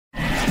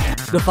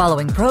The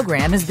following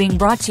program is being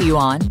brought to you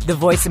on the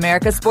Voice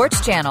America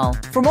Sports Channel.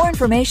 For more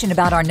information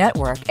about our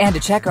network and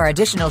to check our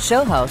additional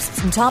show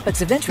hosts and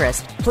topics of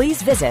interest,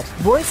 please visit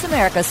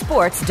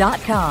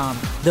voiceamericasports.com.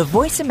 The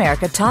Voice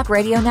America Talk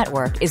Radio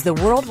Network is the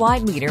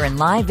worldwide leader in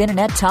live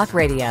Internet talk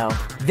radio.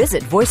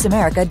 Visit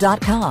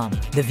voiceamerica.com.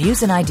 The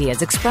views and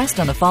ideas expressed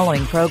on the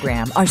following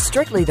program are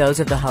strictly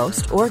those of the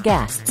host or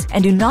guests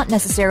and do not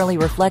necessarily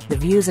reflect the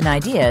views and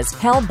ideas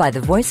held by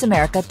the Voice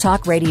America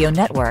Talk Radio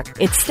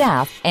Network, its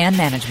staff, and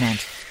management.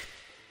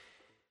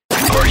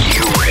 Are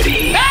you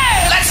ready?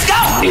 Hey, let's go!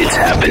 It's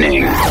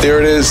happening. There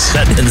it is.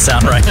 That didn't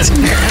sound right. This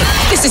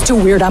is too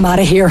weird. I'm out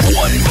of here.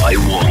 One by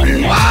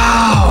one.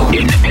 Wow.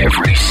 In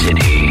every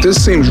city.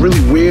 This seems really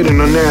weird and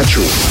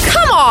unnatural.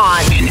 Come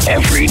on! In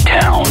every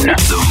town.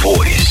 The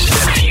voice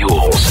that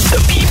fuels the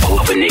people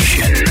of a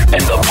nation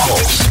and the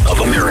pulse of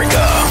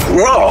America.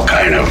 We're all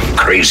kind of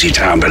crazy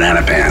town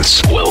banana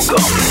pants.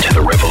 Welcome to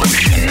the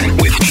revolution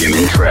with Jim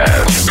and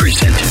Trav.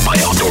 Presented by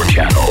Outdoor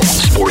Channel,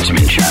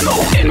 Sportsman Channel,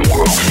 and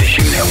World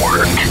Fishing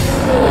Network.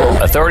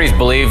 Authorities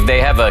believe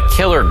they have a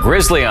killer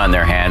grizzly on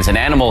their hands, an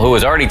animal who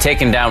has already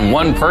taken down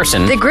one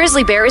person. The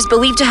grizzly bear is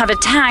believed to have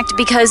attacked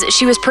because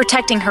she was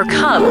protecting her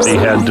cubs. He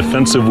had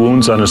defensive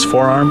wounds on his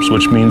forearms,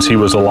 which means he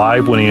was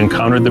alive when he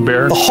encountered the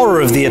bear. The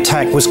horror of the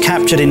attack was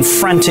captured in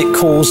frantic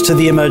calls to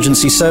the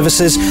emergency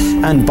services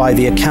and by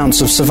the accounts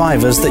of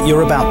survivors that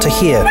you're about to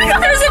hear. Oh my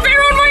God, there's a bear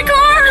on my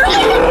car!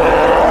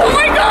 Oh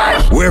my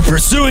God! We're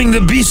pursuing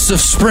the beasts of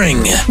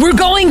spring. We're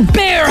going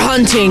bear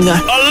hunting.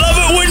 I love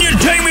it when you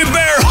take me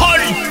bear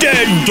hunting.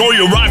 Throw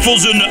your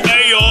rifles in the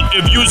air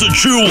if you's a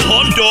true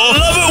hunter. I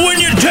love it when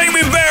you take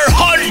me bear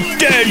hunting.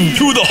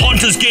 To the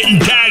hunters getting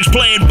tags,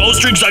 playing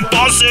bowstrings like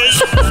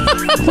bosses.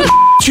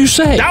 What you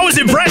say? That was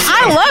impressive.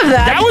 I love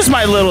that. That was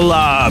my little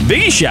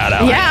Biggie shout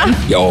out. Yeah.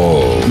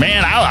 Yo.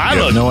 Man, I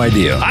look no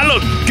idea. I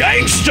look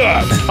gangster.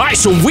 All right,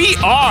 so we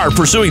are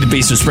pursuing the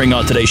beasts of spring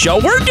on today's show.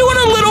 We're doing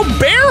a little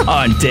bear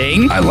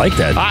hunting. I like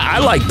that. I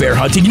like bear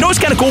hunting. You know what's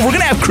kind of cool? We're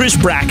going to have Chris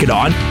Brackett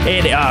on.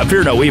 And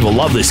Fear No Evil,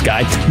 love this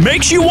guy.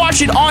 Make sure you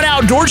watch it on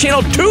Outdoor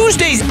Channel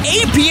Tuesdays,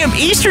 8 p.m.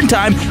 Eastern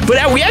Time. But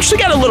we actually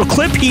got a little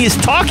clip. He is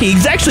talking.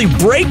 He's actually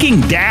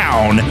breaking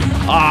down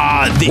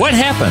what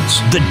happens?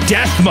 The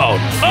death mode.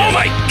 Oh,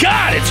 my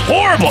God. It's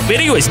horrible. But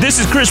anyways, this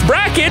is Chris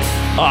Brackett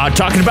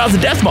talking about the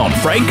death mode.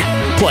 Frank,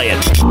 play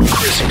it.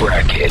 Chris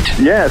Brackett.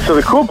 Yeah, so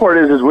the cool part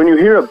is when you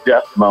hear of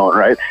death mode,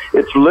 right,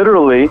 it's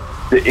literally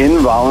the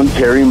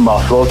involuntary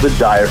muscle of the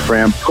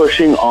diaphragm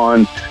pushing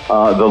on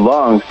the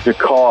lungs to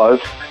cause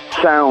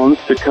sounds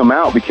to come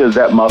out because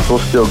that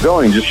muscle's still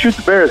going. Just shoot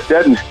the bear, it's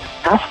dead in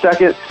half a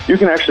second. You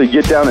can actually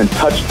get down and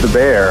touch the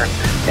bear,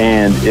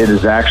 and it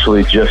is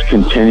actually just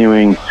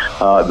continuing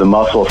the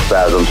muscle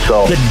spasm.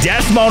 So the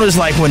death mode is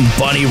like when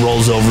Bunny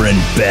rolls over in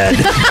bed.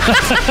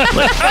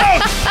 Like,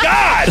 oh,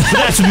 God!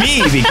 That's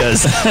me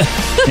because...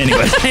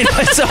 Anyway,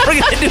 so we're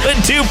going to do a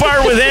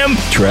two-part with him.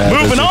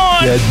 Travis, moving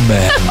on. Dead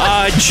man.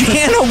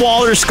 Jana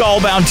Walter,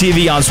 Skullbound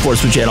TV on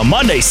Sportsman Channel,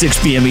 Monday, 6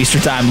 p.m.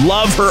 Eastern Time.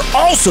 Love her.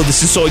 Also,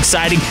 this is so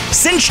exciting,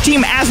 Cinch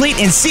Team athlete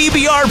in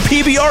CBR,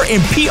 PBR,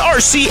 and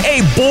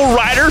PRCA bull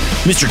rider,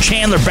 Mr.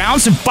 Chandler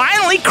Bounce. And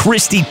finally,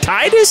 Christy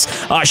Titus.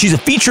 She's a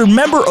featured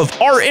member of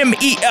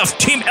RMEF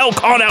Team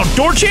Elk on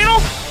Outdoor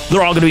Channel.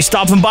 They're all going to be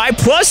stopping by,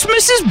 plus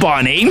Mrs.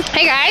 Bunny.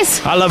 Hey,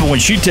 guys. I love it when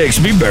she takes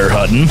me bear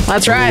hunting.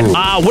 That's right. What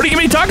are you going to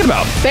be talking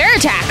about? Bear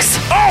attacks.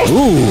 Oh,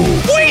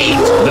 sweet.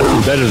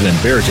 Nothing better than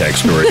bear attack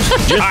stories.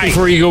 Just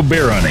before you go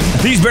bear hunting.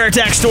 These bear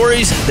attack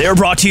stories, they are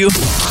brought to you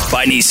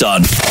by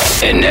Nissan.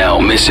 And now,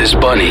 Mrs.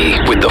 Bunny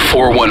with the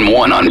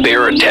 411 on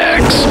bear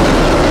attacks.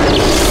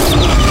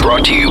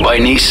 Brought to you by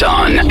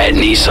Nissan at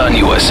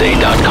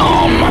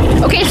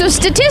nissanusa.com. Okay, so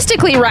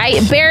statistically,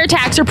 right, bear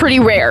attacks are pretty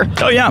rare.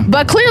 Oh, yeah.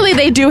 But clearly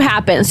they do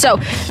happen. So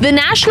the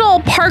National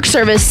Park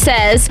Service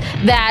says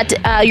that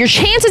your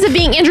chances of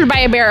being injured by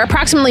a bear are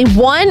approximately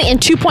 1 in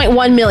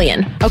 2.1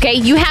 million. Okay,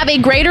 you have a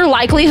greater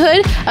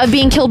likelihood of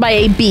being killed by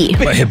a bee.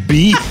 By a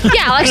bee?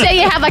 Yeah, like say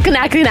you have like an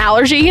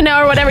allergy,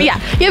 or whatever.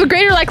 Yeah, you have a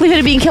greater likelihood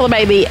of being killed by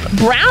a bee.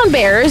 Brown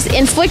bears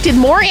inflicted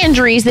more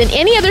injuries than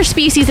any other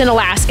species in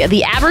Alaska.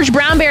 The average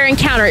brown bear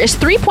encounter is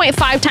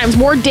 3.5 times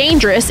more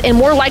dangerous and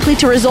more likely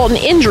to result in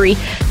injury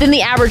than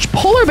the average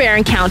polar bear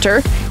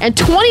encounter, and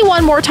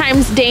 21 more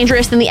times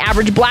dangerous than the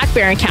average black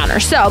bear encounter.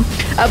 So,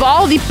 of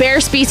all the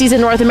bear species in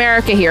North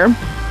America here,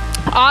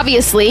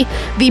 obviously,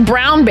 the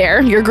brown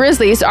bear, your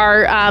grizzlies,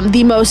 are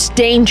the most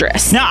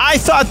dangerous. Now, I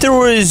thought there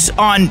was,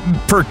 on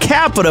per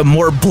capita,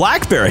 more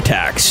black bear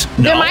attacks.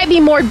 There might be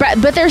more,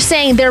 but they're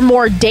saying they're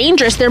more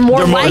dangerous. They're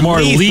more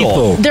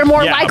lethal. They're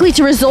more likely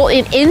to result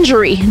in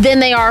injury than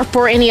they are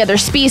for any other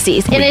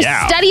species. In a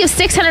study of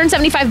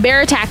 675 bear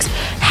attacks,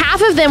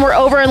 half of them were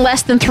over in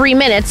less than 3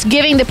 minutes,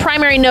 giving the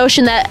primary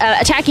notion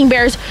that attacking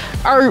bears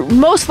are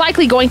most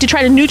likely going to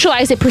try to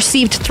neutralize a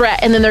perceived threat,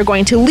 and then they're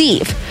going to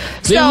leave.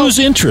 They lose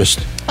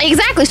interest.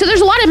 Exactly. So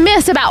there's a lot of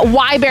myths about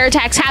why bear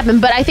attacks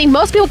happen, but I think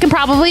most people can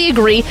probably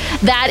agree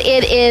that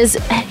it is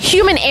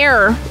human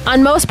error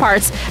on most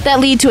parts that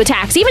lead to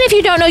attacks, even if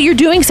you don't know you're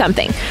doing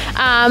something.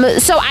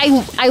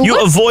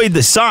 You avoid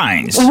the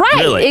signs. Right,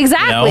 really,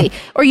 exactly. You know?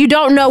 Or you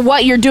don't know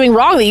what you're doing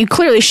wrong that you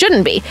clearly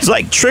shouldn't be. It's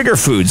like trigger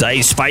foods. I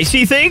eat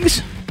spicy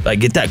things. I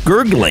get that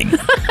gurgling,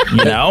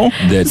 you know?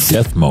 That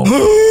death moan.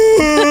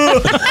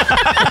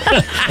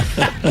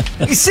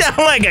 You sound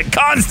like a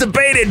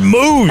constipated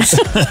moose.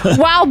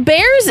 While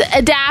bears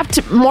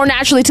adapt more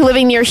naturally to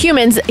living near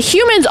humans,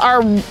 humans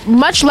are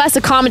much less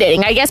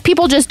accommodating. I guess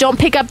people just don't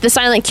pick up the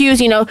silent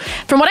cues. You know,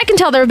 from what I can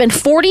tell, there have been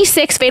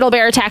 46 fatal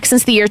bear attacks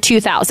since the year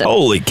 2000.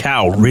 Holy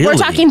cow, really? We're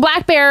talking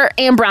black bear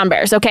and brown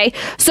bears, okay?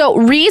 So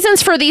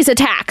reasons for these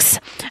attacks.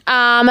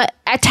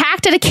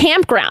 Attacked at a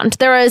campground.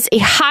 There was a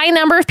high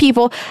number of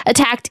people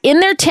attacked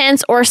in their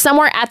tents or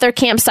somewhere at their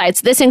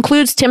campsites. This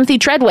includes Timothy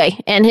Treadway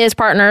and his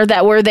partner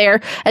that were there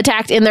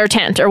attacked in their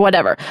tent or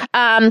whatever.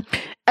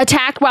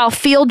 Attacked while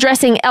field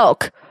dressing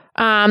elk.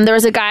 There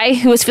was a guy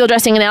who was field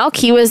dressing an elk.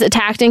 He was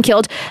attacked and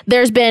killed.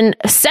 There's been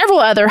several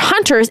other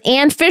hunters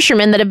and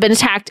fishermen that have been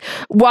attacked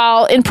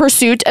while in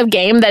pursuit of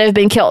game that have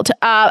been killed.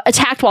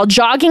 Attacked while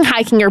jogging,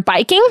 hiking, or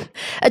biking.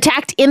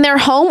 Attacked in their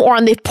home or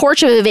on the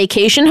porch of a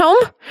vacation home.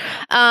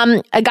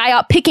 A guy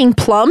out picking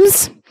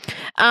plums.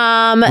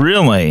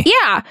 Really?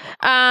 Yeah.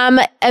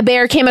 A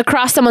bear came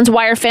across someone's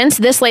wire fence.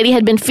 This lady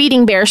had been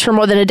feeding bears for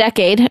more than a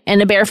decade,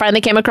 and a bear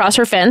finally came across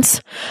her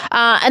fence.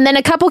 And then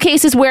a couple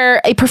cases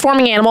where a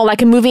performing animal,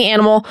 like a movie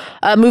animal,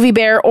 a movie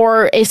bear,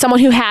 or someone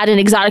who had an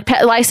exotic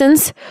pet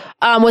license,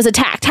 was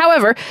attacked.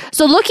 However,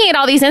 so looking at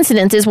all these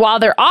incidences, while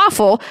they're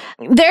awful,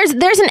 there's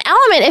an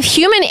element of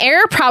human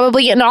error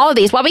probably in all of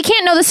these. While we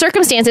can't know the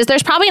circumstances,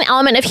 there's probably an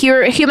element of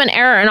human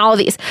error in all of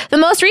these. The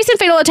most recent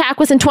fatal attack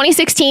was in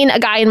 2016. A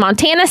guy in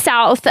Montana,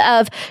 south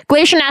of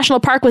Glacier National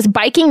Park, was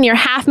biking near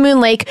Half Moon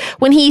Lake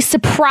when he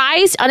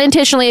surprised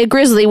unintentionally a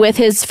grizzly with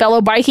his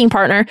fellow biking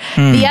partner.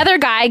 The other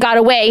guy got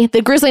away.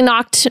 The grizzly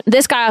knocked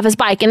this guy off his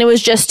bike, and it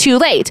was just too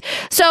late.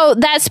 So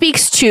that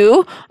speaks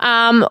to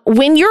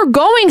when you're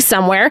going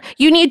somewhere,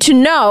 you need to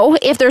know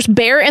if there's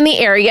bear in the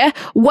area,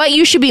 what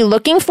you should be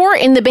looking for,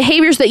 and the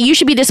behaviors that you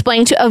should be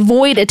displaying to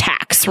avoid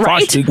attacks,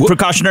 right?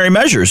 Precautionary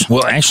measures.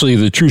 Well, actually,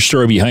 the true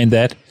story behind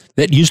that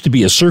used to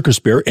be a circus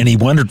bear, and he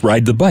wanted to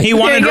ride the bike. He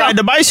wanted to ride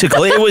the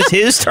bicycle. It was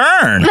his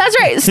turn. That's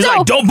right. He's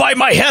like, don't bite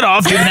my head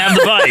off. You can have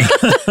the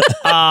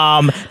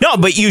bike. No,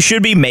 but you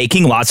should be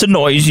making lots of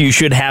noise. You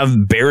should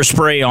have bear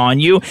spray on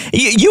you.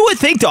 You would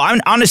think, though,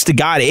 I'm honest to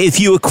God, if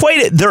you equate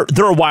it,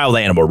 they're a wild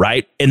animal,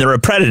 right? And they're a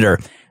predator.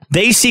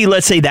 They see,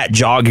 let's say, that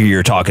jogger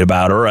you're talking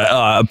about, or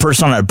a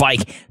person on a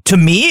bike. To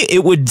me,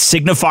 it would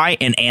signify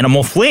an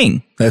animal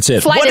fleeing. That's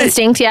it. Flight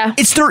instinct, yeah.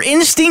 It's their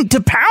instinct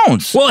to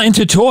pounce. Well, and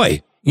to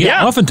toy.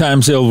 Yeah.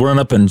 Oftentimes they'll run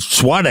up and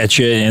swat at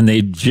you, and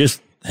they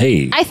just,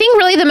 hey. I think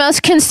really the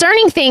most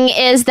concerning thing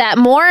is that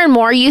more and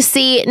more you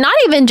see, not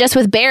even just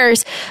with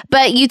bears,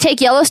 but you take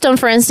Yellowstone,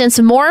 for instance,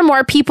 more and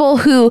more people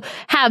who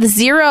have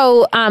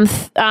zero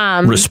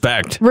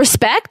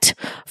respect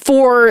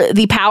for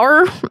the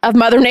power of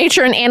Mother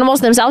Nature and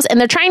animals themselves. And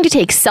they're trying to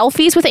take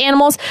selfies with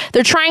animals.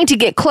 They're trying to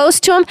get close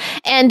to them.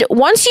 And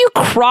once you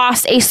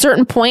cross a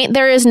certain point,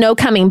 there is no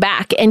coming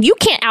back. And you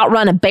can't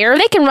outrun a bear.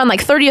 They can run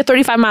like 30 or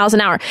 35 miles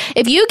an hour.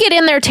 If you get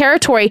in their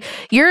territory,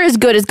 you're as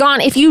good as gone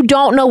if you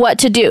don't know what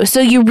to do. So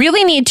you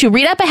really need to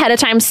read up ahead of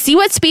time, see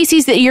what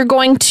species that you're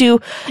going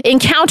to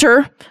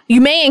encounter.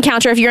 You may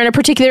encounter if you're in a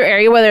particular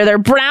area, whether they're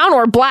brown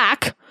or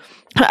black.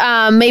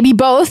 Maybe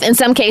both in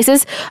some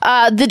cases,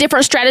 the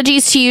different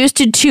strategies to use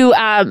to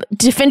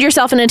defend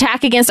yourself and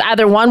attack against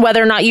either one,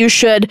 whether or not you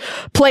should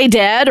play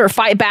dead or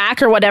fight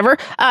back or whatever,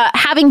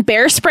 having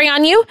bear spray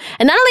on you,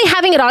 and not only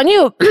having it on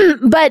you,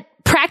 but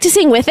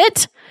practicing with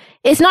it.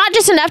 It's not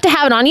just enough to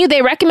have it on you.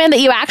 They recommend that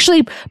you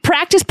actually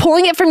practice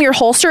pulling it from your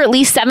holster at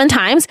least 7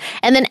 times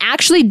and then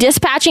actually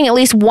dispatching at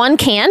least one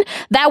can.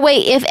 That way,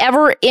 if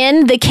ever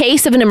in the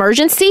case of an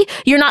emergency,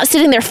 you're not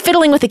sitting there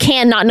fiddling with the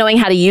can, not knowing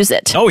how to use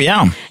it. Oh,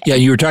 yeah. Yeah,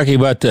 you were talking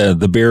about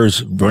the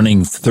bears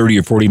running 30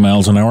 or 40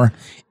 miles an hour.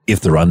 If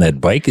they're on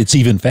that bike, it's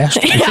even faster.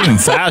 It's even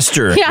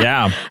faster.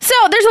 Yeah. So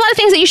there's a lot of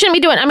things that you shouldn't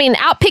be doing. I mean,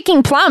 out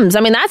picking plums.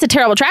 I mean, that's a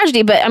terrible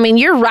tragedy, but I mean,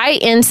 you're right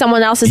in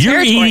someone else's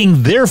territory. You're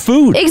eating their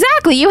food.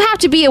 Exactly. You have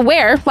to be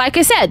aware. Like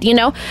I said,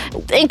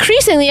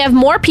 increasingly you have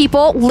more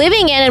people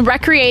living in and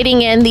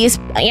recreating in these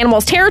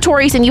animals'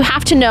 territories, and you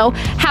have to know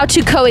how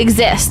to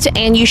coexist.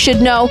 And you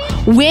should know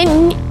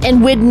when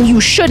and when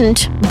you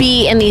shouldn't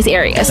be in these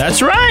areas.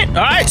 That's right. All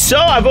right. So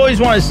I've always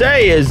wanted to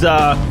say is,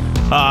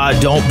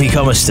 don't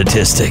become a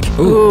statistic.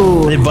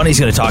 Ooh. And Bunny's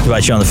going to talk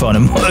about you on the phone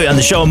and on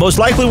the show, and most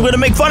likely we're going to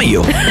make fun of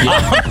you.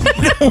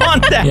 I don't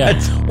want that.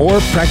 Yeah. Or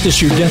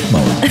practice your death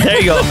mode. There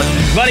you go.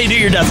 Bunny, do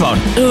your death mode.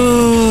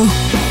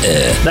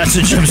 That's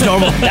what Jim's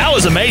normal. That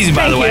was amazing,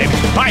 by the way.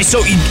 All right, so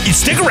you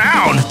stick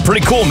around.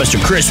 Pretty cool,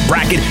 Mr. Chris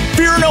Brackett.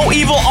 Fear No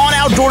Evil on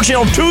Outdoor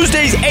Channel,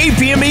 Tuesdays, 8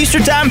 p.m.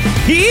 Eastern Time.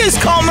 He is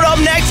coming up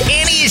next,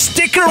 and he is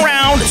sticking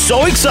around.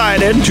 So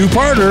excited.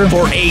 Two-parter.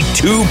 For a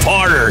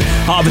two-parter.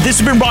 But this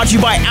has been brought to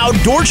you by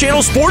Outdoor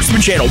Channel,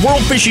 Sportsman Channel,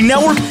 World Fishing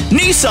Network,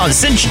 Nissan,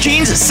 Cinch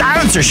Jeans,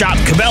 Silencer Shop,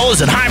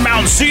 Cabela's, and High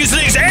Mountain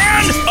Seasonings, and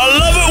I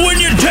love it when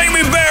you take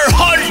me bear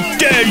hunting.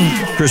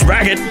 Chris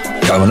Brackett.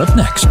 Coming up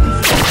next.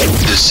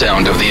 The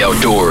sound of the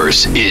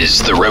outdoors is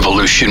The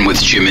Revolution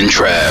with Jim and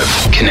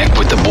Trav. Connect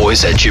with the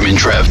boys at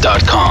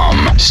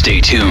jimandtrav.com.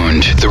 Stay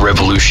tuned. The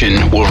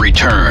Revolution will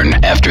return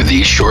after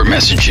these short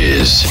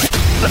messages.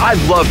 I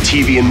love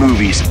TV and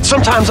movies.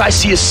 Sometimes I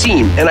see a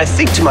scene and I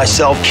think to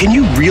myself, can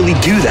you really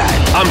do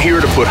that? I'm here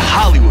to put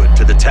Hollywood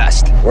to the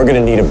test. We're going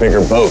to need a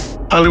bigger boat.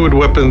 Hollywood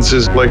Weapons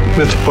is like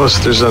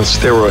Mythbusters on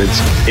steroids.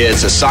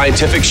 It's a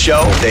scientific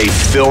show. They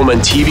film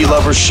and TV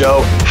lovers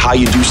show how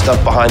you do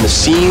stuff behind the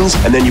scenes,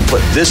 and then you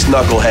put this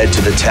knucklehead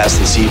to the test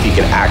and see if he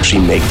can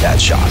actually make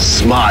that shot.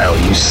 Smile,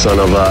 you son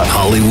of a...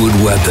 Hollywood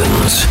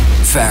Weapons.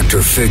 Fact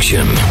or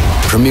Fiction.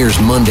 Premieres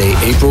Monday,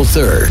 April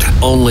 3rd,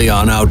 only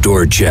on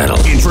Outdoor Channel.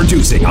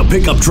 Introducing a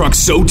pickup truck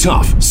so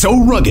tough,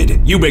 so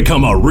rugged, you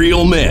become a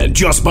real man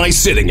just by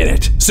sitting in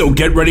it. So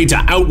get ready to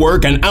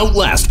outwork and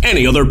outlast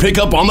any other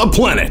pickup on the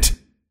planet.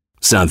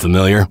 Sound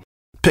familiar?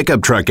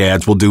 Pickup truck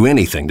ads will do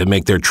anything to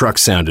make their truck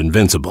sound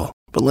invincible.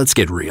 But let's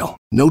get real.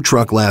 No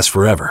truck lasts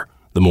forever.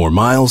 The more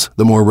miles,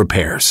 the more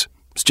repairs.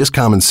 It's just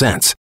common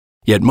sense.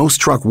 Yet most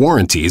truck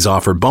warranties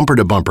offer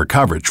bumper-to-bumper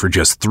coverage for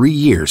just 3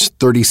 years,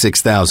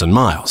 36,000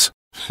 miles.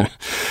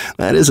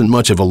 That isn't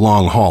much of a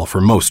long haul for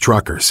most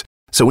truckers.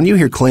 So when you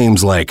hear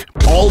claims like,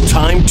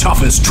 all-time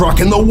toughest truck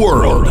in the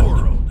world,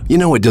 you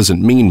know it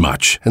doesn't mean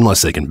much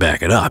unless they can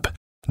back it up.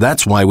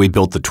 That's why we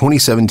built the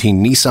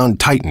 2017 Nissan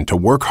Titan to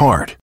work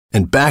hard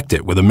and backed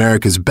it with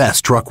America's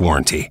best truck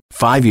warranty.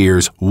 5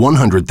 years,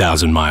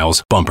 100,000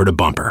 miles, bumper to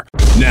bumper.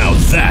 Now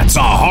that's a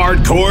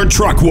hardcore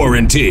truck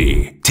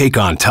warranty. Take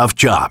on tough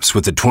jobs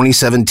with the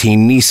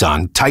 2017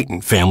 Nissan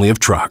Titan family of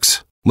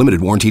trucks.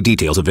 Limited warranty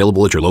details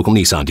available at your local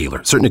Nissan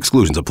dealer. Certain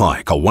exclusions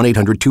apply. Call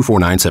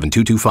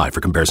 1-800-249-7225 for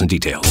comparison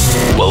details.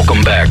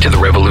 Welcome back to The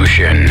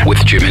Revolution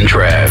with Jim and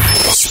Trav.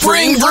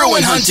 Spring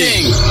Bruin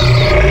Hunting.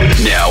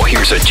 Now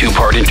here's a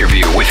two-part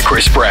interview with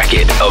Chris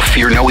Brackett of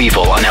Fear No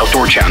Evil on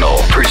Outdoor Channel.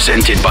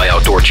 Presented by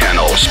Outdoor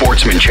Channel,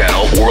 Sportsman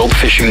Channel, World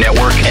Fishing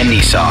Network, and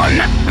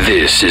Nissan.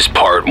 This is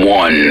part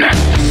one.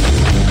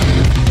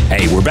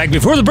 Hey, we're back.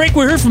 Before the break,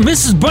 we heard from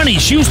Mrs. Bunny.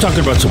 She was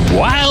talking about some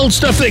wild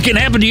stuff that can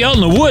happen to you out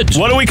in the woods.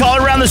 What do we call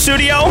it around the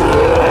studio?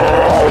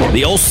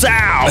 The old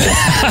sow.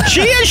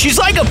 She is. She's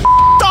like a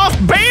off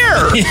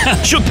bear.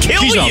 Yeah. She'll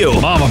kill She's you.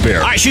 A mama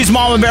bear. All right, she's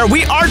Mama Bear.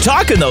 We are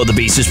talking, though, the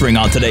Beast of Spring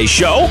on today's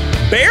show.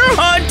 Bear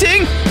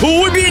hunting.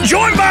 Who would be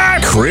joined by?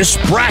 Chris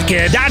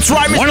Brackett. That's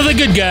right. One of the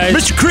good guys.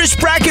 Mr. Chris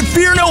Brackett,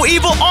 Fear No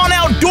Evil on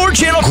Outdoor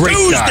Channel. Great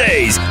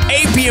Tuesdays,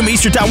 8 p.m.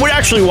 Eastern Time. We're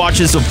actually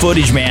watching some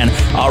footage, man,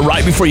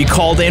 right before you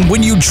called in.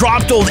 When you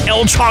dropped old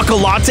El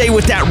Chocolate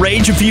with that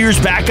rage a few years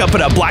back up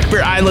at a Black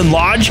Bear Island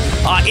Lodge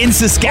in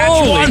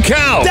Saskatchewan. Holy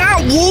cow.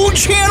 That Woo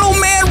Channel,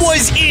 man,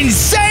 was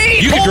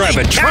insane. You could drive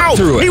a truck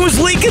through it. He was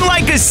leaking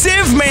like a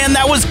sieve, man.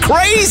 That was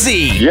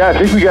crazy. Yeah, I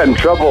think we got in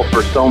trouble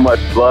for so much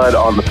blood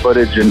on the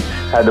footage and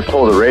had to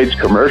pull the Rage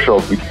commercial.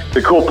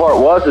 The cool part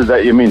was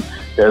that,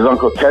 as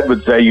Uncle Ted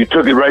would say, you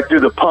took it right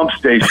through the pump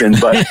station,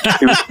 but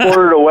it was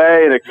squirted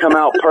away and it come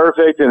out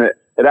perfect, and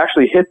it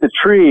actually hit the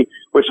tree,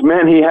 which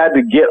meant he had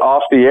to get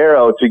off the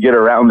arrow to get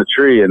around the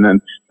tree, and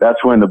then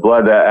that's when the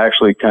blood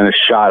actually kind of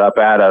shot up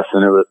at us,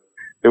 and it was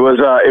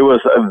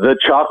the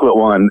chocolate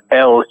one,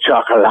 El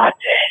Chocolate.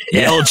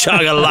 El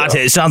Chocolate.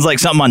 It sounds like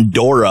something on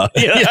Dora.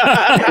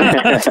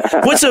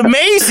 What's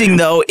amazing,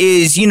 though,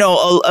 is,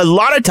 a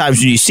lot of times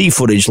when you see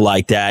footage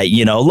like that,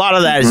 a lot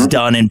of that is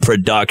done in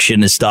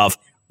production and stuff.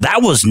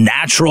 That was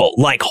natural.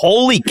 Like,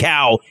 holy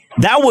cow.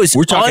 That was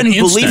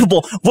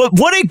unbelievable.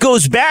 What it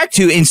goes back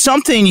to, and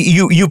something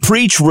you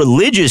preach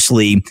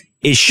religiously,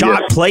 is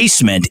shot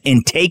placement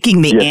and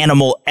taking the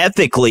animal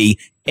ethically.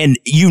 And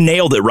you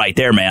nailed it right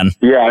there, man.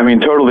 Yeah,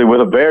 totally.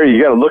 With a bear,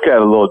 you got to look at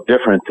it a little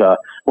different.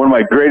 One of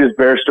my greatest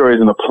bear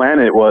stories on the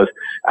planet was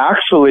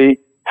actually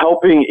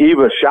helping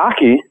Eva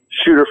Shockey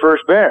shoot her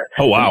first bear.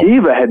 Oh, wow. And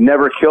Eva had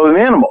never killed an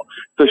animal.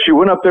 So she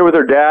went up there with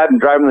her dad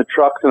and driving the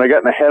trucks, and I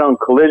got in a head-on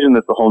collision.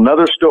 That's a whole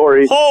nother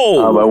story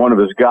by one of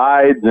his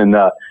guides. And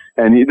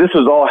this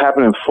was all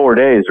happening in 4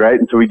 days, right?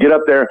 And so we get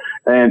up there,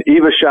 and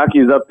Eva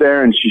Shockey's up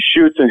there, and she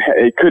shoots, and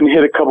it couldn't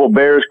hit a couple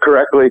bears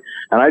correctly.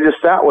 And I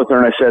just sat with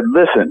her, and I said,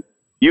 listen,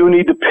 you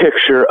need to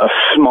picture a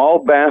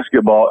small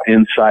basketball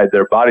inside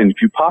their body, and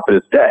if you pop it,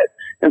 it's dead.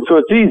 And so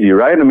it's easy,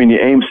 right? You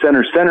aim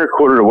center,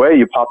 quartered away,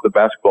 you pop the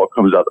basketball,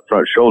 comes out the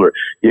front shoulder.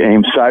 You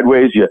aim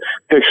sideways, you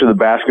picture the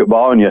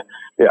basketball, and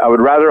I would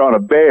rather on a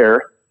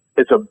bear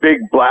it's a big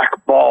black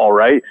ball,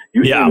 right?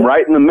 You aim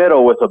right in the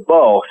middle with a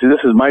bow. See, this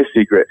is my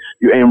secret.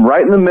 You aim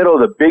right in the middle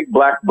of the big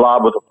black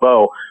blob with a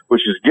bow,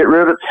 which is get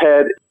rid of its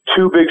head,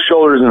 2 big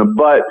shoulders and a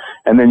butt,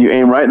 and then you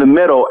aim right in the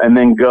middle and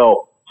then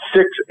go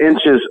 6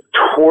 inches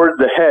toward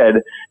the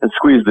head and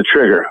squeeze the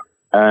trigger.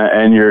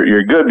 And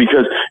you're good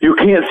because you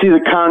can't see the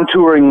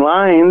contouring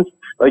lines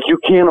like you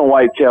can a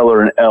whitetail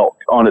or an elk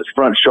on its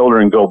front shoulder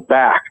and go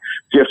back.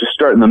 So you have to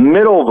start in the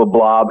middle of a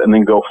blob and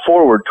then go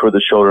forward toward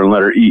the shoulder and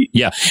let her eat.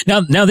 Yeah.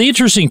 Now the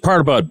interesting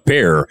part about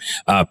bear,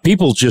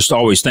 people just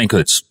always think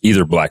it's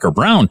either black or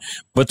brown.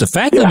 But the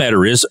fact of the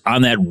matter is,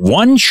 on that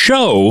one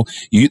show,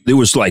 there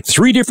was like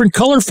 3 different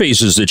color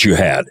phases that you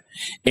had.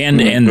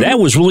 And that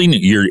was really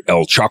your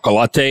El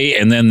Chocolate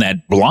and then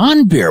that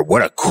blonde bear.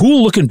 What a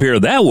cool looking bear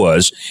that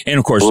was. And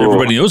of course,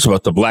 everybody knows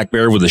about the black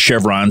bear with the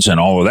chevrons and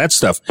all of that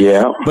stuff.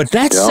 Yeah. But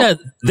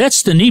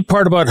that's the neat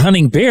part about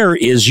hunting bear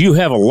is you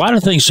have a lot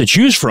of things to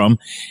choose from.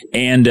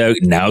 And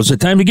now's the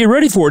time to get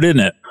ready for it, isn't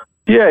it?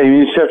 Yeah,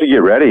 you just have to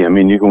get ready. I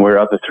mean, you can wear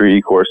out the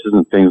 3D courses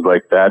and things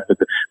like that. But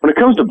when it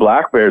comes to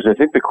black bears, I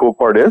think the cool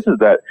part is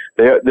that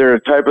they're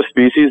a type of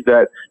species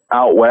that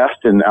out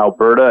west in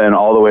Alberta and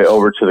all the way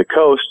over to the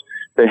coast,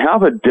 they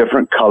have a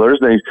different colors.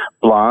 They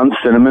blonde,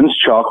 cinnamons,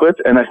 chocolates,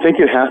 and I think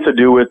it has to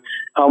do with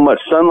how much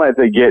sunlight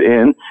they get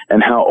in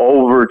and how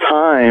over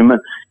time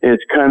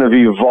it's kind of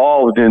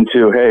evolved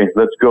into, hey,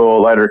 let's go a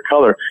lighter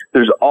color.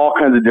 There's all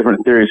kinds of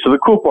different theories. So the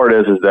cool part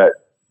is that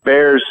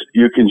bears,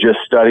 you can just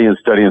study and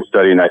study and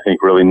study, and I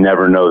think really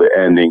never know the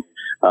ending.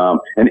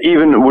 And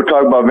even we're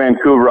talking about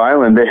Vancouver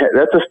Island,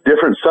 that's a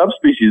different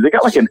subspecies. They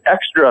got like an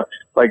extra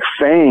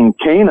fang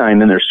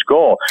canine in their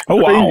skull.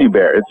 Crazy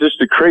bear. It's just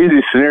a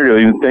crazy scenario.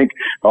 You even think,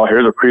 oh,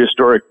 here's a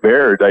prehistoric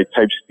bear type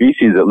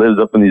species that lives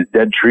up in these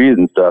dead trees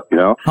and stuff, you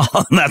know?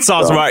 Oh, that's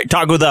awesome. All right,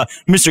 talk with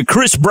Mr.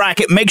 Chris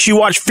Brackett. Make sure you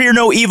watch Fear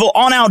No Evil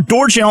on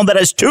Outdoor Channel. That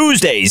is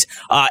Tuesdays,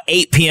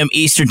 8 p.m.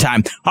 Eastern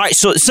Time. All right,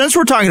 so since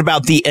we're talking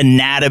about the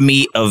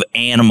anatomy of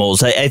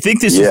animals, I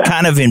think this is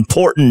kind of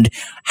important.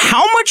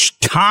 How much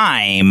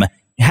time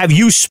have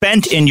you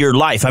spent in your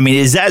life? I mean,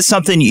 is that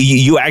something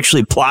you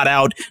actually plot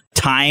out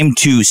time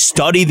to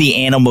study the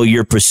animal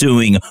you're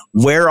pursuing?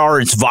 Where are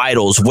its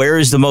vitals? Where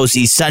is the most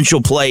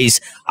essential place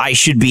I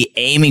should be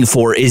aiming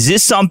for? Is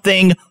this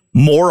something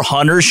more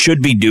hunters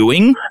should be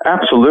doing?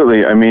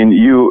 Absolutely. I mean,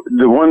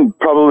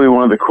 probably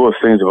one of the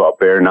coolest things about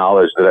bear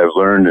knowledge that I've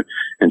learned,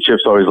 and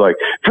Chip's always like,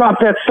 drop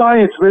that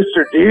science,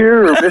 Mr.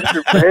 Deer or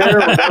Mr. Bear,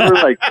 whatever.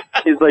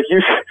 He's like, he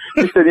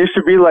said you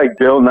should be like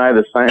Bill Nye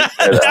the Science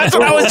Guy. That's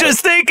what I was just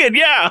thinking.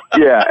 Yeah.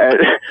 Yeah.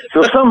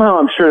 So somehow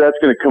I'm sure that's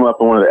going to come up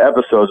in one of the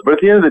episodes. But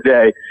at the end of the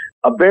day,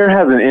 a bear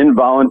has an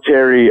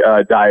involuntary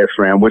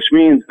diaphragm, which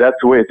means that's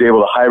the way it's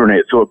able to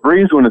hibernate. So it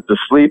breathes when it's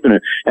asleep,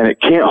 and it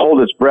can't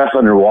hold its breath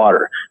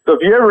underwater. So if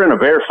you're ever in a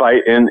bear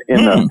fight in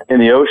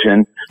the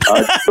ocean,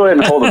 just go ahead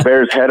and hold a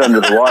bear's head under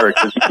the water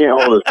because he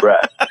can't hold his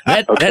breath.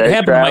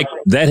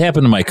 That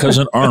happened to my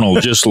cousin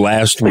Arnold just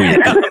last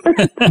week.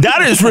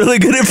 That is really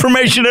good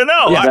information to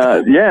know.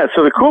 Yeah.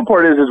 So the cool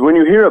part is when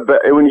you hear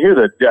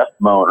the death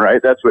moan, right?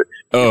 That's what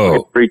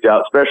gets freaked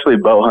out, especially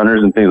bow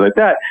hunters and things like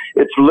that.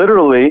 It's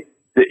literally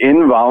the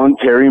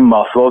involuntary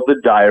muscle of the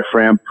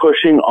diaphragm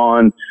pushing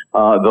on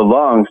the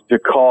lungs to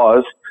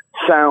cause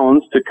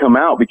sounds to come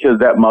out because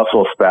that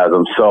muscle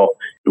spasms. So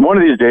one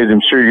of these days,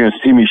 I'm sure you're going to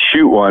see me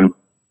shoot one,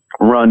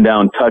 run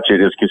down, touch it.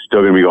 It's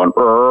still going to be going,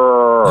 but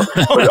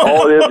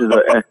all it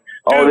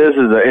is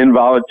an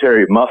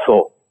involuntary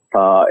muscle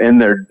in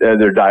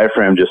their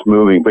diaphragm just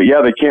moving. But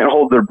yeah, they can't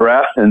hold their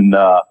breath, and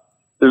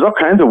there's all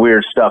kinds of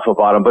weird stuff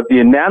about them. But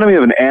the anatomy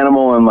of an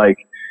animal and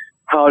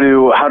how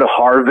to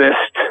harvest,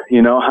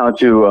 how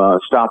to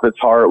stop its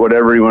heart,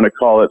 whatever you want to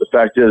call it. The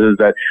fact is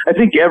that I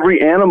think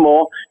every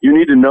animal, you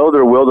need to know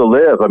their will to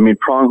live. I mean,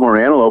 pronghorn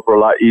antelope are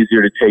a lot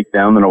easier to take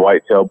down than a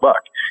whitetail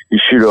buck. You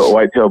shoot a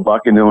whitetail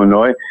buck in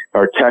Illinois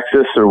or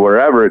Texas or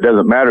wherever, it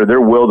doesn't matter. Their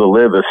will to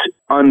live is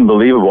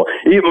unbelievable.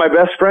 Even my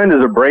best friend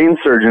is a brain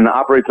surgeon,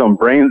 operates on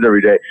brains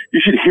every day.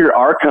 You should hear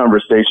our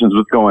conversations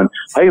with going,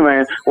 hey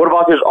man, what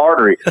about this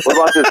artery? What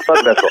about this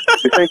blood vessel?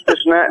 You think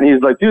this and that? And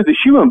he's like, dude, the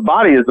human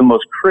body is the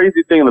most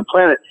crazy thing on the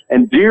planet,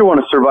 and deer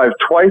want to survive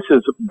twice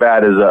as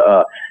bad as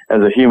a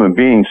human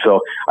being.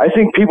 So I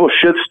think people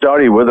should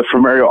study where the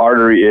femoral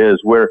artery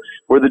is, where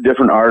the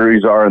different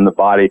arteries are in the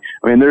body.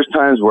 I mean, there's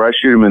times where I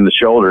shoot him in the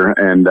shoulder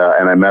and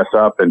I mess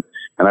up and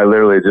I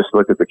literally just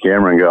look at the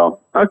camera and go,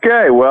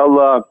 okay,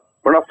 well,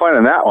 we're not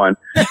finding that one.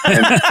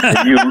 And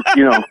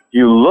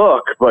you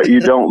look, but you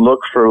don't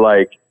look for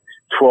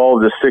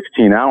 12 to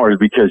 16 hours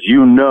because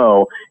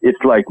it's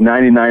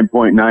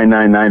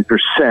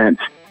 99.999%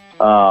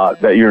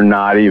 that you're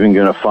not even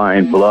going to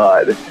find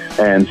blood.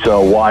 And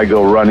so why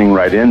go running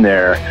right in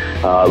there?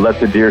 Let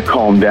the deer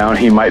calm down.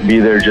 He might be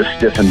there just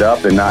stiffened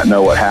up and not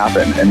know what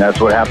happened. And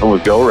that's what happened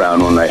with Go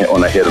Round when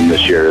I hit him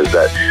this year, is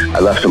that I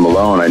left him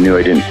alone. I knew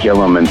I didn't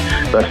kill him. And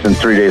less than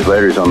 3 days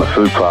later, he's on the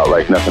food plot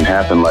like nothing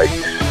happened.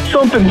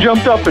 Something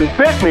jumped up and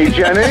bit me,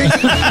 Jenny.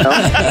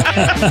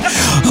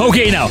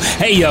 Okay, now,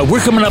 hey,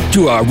 we're coming up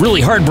to a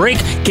really hard break.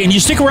 Can you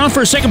stick around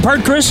for a second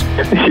part, Chris?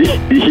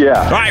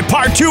 Yeah. All right,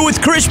 part 2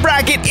 with Chris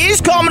Brackett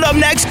is coming up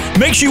next.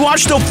 Make sure you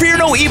watch No Fear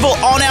No Evil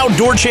on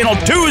Outdoor Channel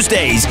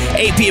Tuesdays,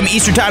 8 p.m.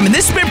 Eastern Time. And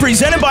this has been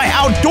presented by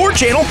Outdoor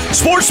Channel,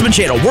 Sportsman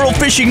Channel, World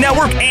Fishing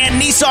Network,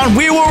 and Nissan.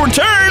 We will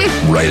return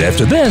right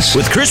after this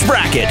with Chris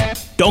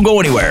Brackett. Don't go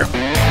anywhere.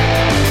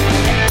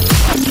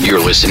 You're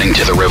listening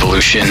to The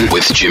Revolution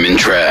with Jim and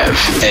Trav.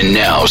 And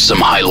now, some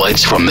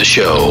highlights from the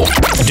show.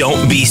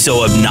 Don't be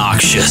so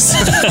obnoxious.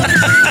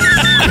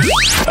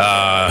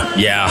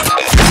 Yeah.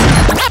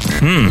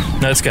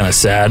 That's kind of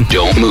sad.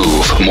 Don't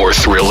move. More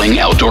thrilling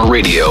outdoor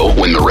radio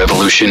when The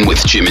Revolution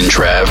with Jim and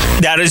Trav.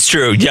 That is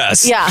true,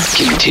 yes. Yeah.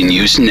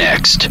 Continues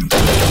next.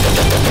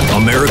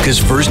 America's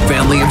first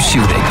family of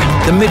shooting.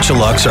 The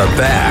Mitchellucks are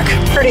back.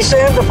 Pretty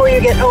soon, before you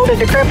get old and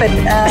decrepit,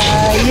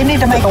 you need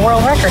to make a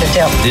world record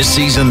attempt. This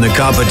season, the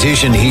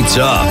competition heats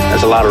up.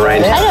 There's a lot of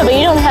rain. I know, but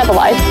you don't have a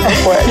life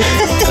for it.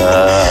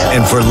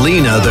 And for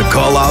Lena, the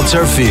call-outs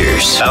are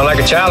fierce. Sound like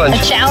a challenge.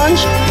 A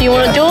challenge? Do you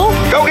want to duel?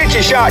 Go get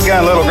your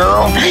shotgun, little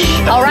girl.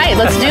 All right,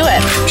 let's do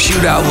it.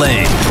 Shootout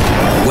Lane.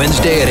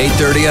 Wednesday at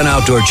 8:30 on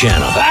Outdoor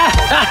Channel.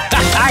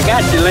 I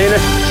got you, Lena.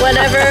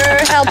 Whatever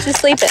helps you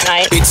sleep at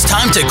night. It's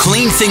time to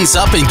clean things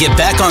up and get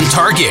back on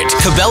target.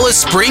 Cabela's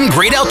Spring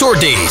Great Outdoor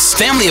Days.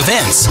 Family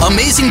events,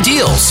 amazing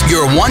deals.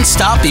 Your one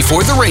stop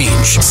before the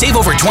range. Save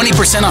over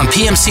 20% on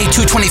PMC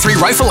 223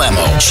 rifle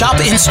ammo. Shop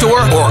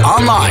in-store or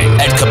online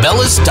at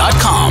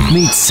Cabela's.com.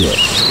 Meet Sid.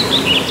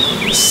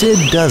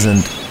 Sid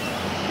doesn't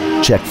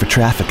check for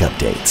traffic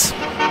updates.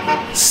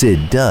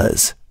 Sid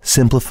does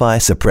simplify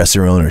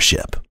suppressor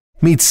ownership.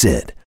 Meet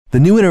Sid, the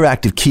new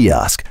interactive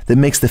kiosk that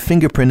makes the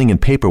fingerprinting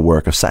and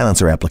paperwork of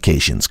silencer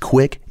applications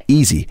quick,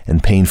 easy,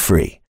 and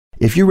pain-free.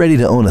 If you're ready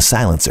to own a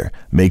silencer,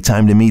 make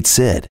time to meet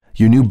Sid,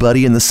 your new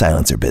buddy in the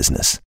silencer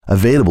business.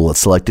 Available at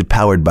selected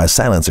Powered by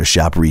Silencer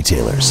shop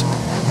retailers.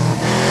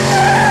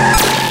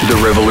 The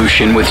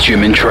Revolution with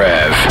Jim and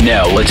Trav.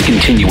 Now let's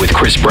continue with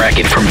Chris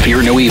Brackett from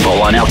Fear No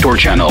Evil on Outdoor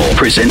Channel.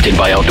 Presented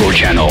by Outdoor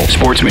Channel,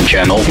 Sportsman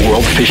Channel,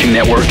 World Fishing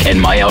Network,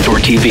 and My Outdoor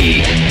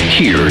TV.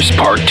 Here's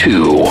part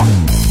 2.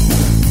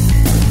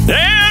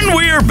 And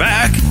we're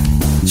back.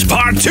 It's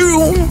part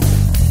 2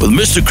 with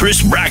Mr.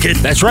 Chris Brackett.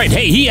 That's right.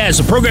 Hey, he has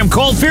a program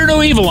called Fear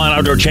No Evil on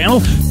Outdoor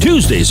Channel,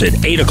 Tuesdays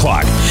at 8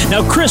 o'clock.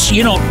 Now, Chris,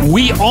 you know,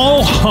 we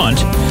all hunt,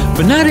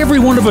 but not every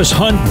one of us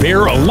hunt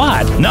bear a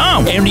lot.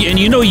 No. And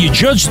you know, you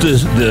judge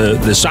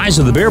the size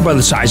of the bear by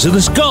the size of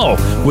the skull,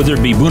 whether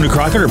it be Boone and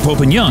Crockett or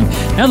Pope and Young.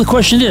 Now, the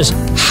question is,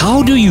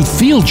 how do you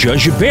field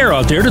judge a bear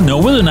out there to know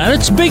whether or not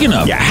it's big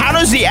enough? Yeah, how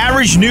does the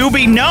average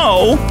newbie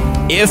know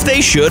if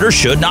they should or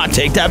should not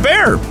take that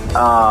bear?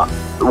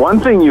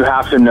 One thing you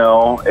have to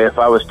know, if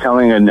I was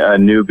telling a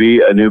newbie,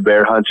 a new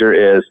bear hunter,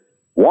 is,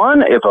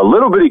 one, if a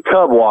little bitty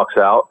cub walks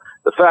out,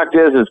 the fact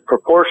is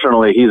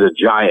proportionally he's a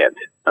giant,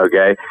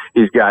 okay?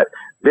 He's got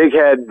big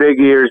head,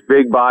 big ears,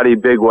 big body,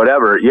 big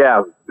whatever.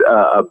 Yeah,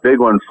 a big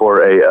one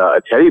for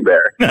a teddy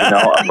bear, you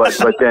know.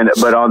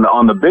 but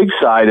on the big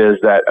side is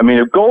that, I mean,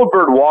 if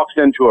Goldberg walks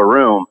into a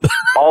room,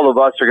 all of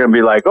us are going to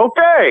be like,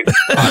 okay,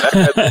 that's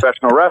a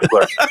professional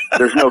wrestler.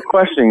 There's no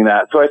questioning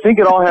that. So I think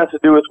it all has to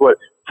do with what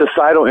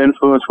societal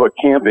influence, what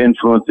camp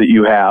influence that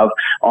you have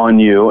on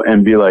you,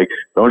 and be like,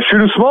 don't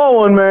shoot a small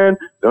one, man.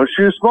 Don't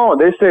shoot a small one.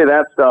 They say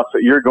that stuff,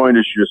 that you're going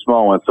to shoot a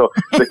small one. So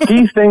the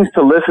key things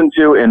to listen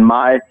to, in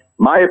my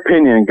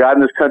opinion, God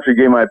in this country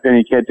gave my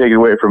opinion, you can't take it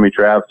away from me,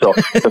 Trav. So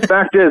the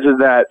fact is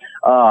that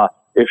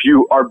if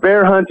you are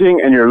bear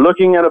hunting and you're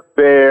looking at a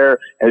bear,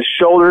 his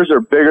shoulders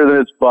are bigger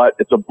than its butt,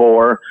 it's a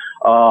boar.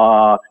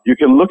 You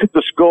can look at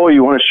the skull,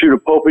 you want to shoot a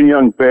Pope and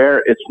Young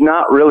bear. It's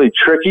not really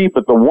tricky,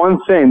 but the one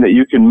thing that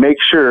you can make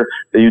sure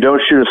that you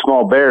don't shoot a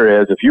small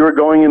bear is, if you were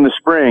going in the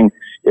spring,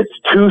 it's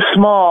too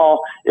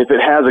small if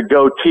it has a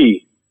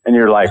goatee. And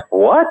you're like,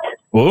 what?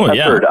 Oh,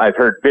 I've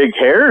heard big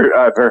hair,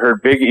 I've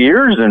heard big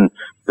ears and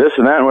this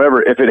and that and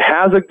whatever. If it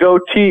has a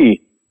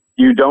goatee,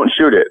 you don't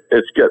shoot it.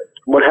 It's good.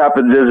 What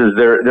happens is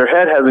their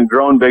head hasn't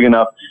grown big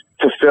enough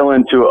to fill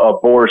into a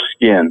boar's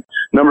skin.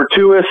 Number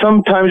two is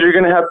sometimes you're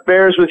going to have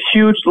bears with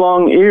huge,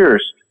 long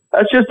ears.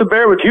 That's just a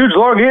bear with huge,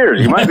 long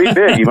ears. You might be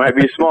big, you might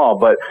be small,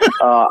 but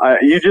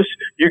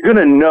you're going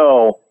to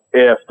know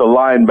if the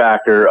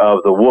linebacker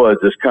of the woods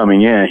is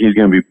coming in. He's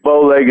going to be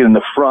bow-legged in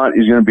the front.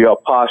 He's going to be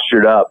all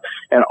postured up.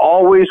 And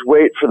always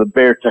wait for the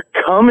bear to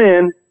come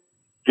in,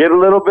 get a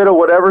little bit of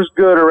whatever's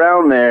good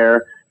around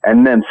there,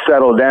 and then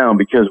settle down,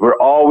 because we're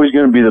always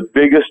going to be the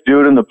biggest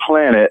dude on the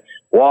planet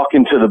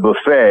walking to the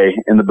buffet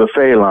in the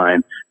buffet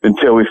line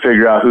until we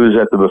figure out who's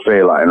at the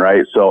buffet line,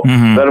 right? So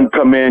let them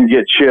come in,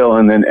 get chill,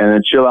 and then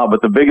chill out.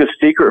 But the biggest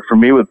secret for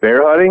me with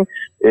bear hunting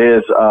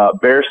is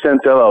Bear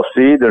Scents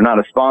LLC. They're not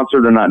a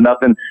sponsor. They're not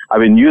nothing.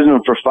 I've been using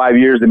them for 5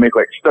 years. They make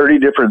like 30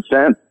 different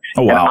scents.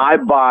 Oh, wow. And I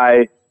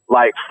buy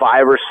like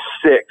 5 or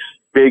 6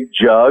 big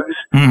jugs,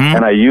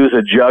 and I use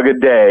a jug a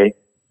day,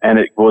 and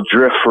it will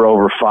drift for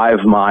over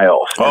 5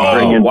 miles and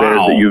bring in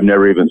bears that you've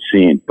never even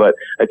seen. But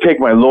I take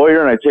my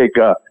lawyer and I take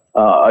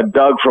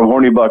Doug from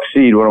Horny Buck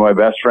Seed, one of my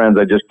best friends.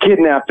 I just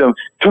kidnapped him,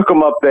 took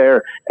him up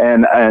there,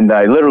 and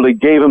I literally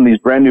gave him these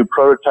brand new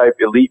prototype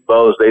elite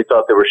bows. They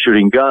thought they were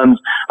shooting guns.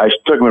 I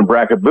took them in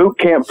bracket boot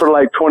camp for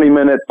like 20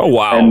 minutes. Oh,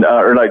 wow. And,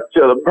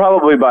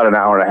 probably about an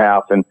hour and a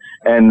half.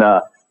 And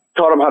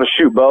taught him how to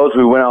shoot bows.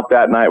 We went out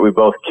that night. We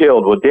both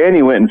killed. Well,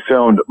 Danny went and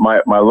filmed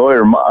my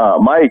lawyer,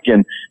 Mike,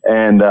 and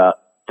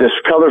this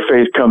color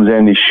phase comes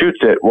in. He shoots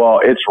it.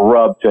 Well, it's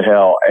rubbed to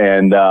hell.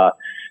 And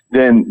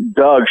then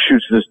Doug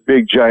shoots this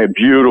big, giant,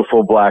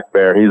 beautiful black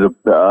bear. He's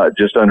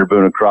just under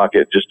Boone and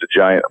Crockett, just a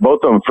giant.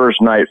 Both of them first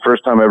night,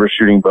 first time ever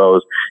shooting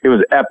bows. It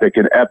was epic,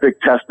 an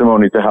epic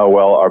testimony to how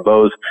well our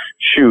bows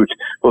shoot.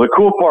 Well, the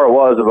cool part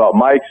about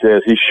Mike's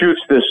is he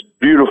shoots this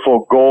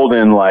beautiful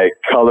golden, like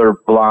color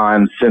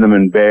blonde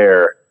cinnamon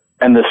bear.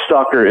 And the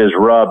sucker is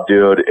rubbed,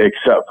 dude,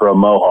 except for a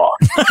mohawk.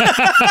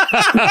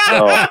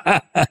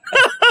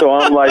 So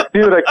I'm like,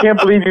 dude, I can't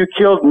believe you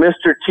killed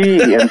Mr.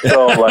 T. And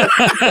so, like,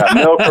 he's got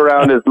milk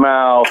around his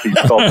mouth. He's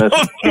called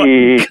Mr.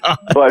 T.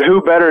 But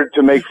who better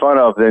to make fun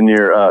of than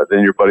your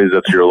buddies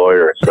that's your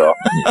lawyer? So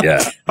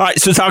yeah. All right,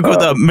 so talk with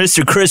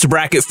Mr. Chris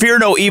Brackett. Fear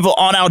No Evil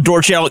on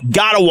Outdoor Channel.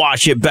 Gotta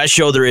watch it. Best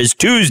show there is,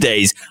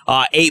 Tuesdays,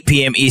 8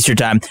 p.m. Eastern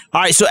Time.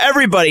 All right, so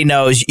everybody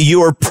knows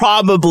you are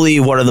probably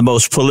one of the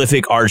most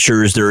prolific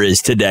archers there is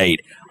to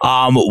date.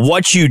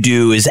 What you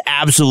do is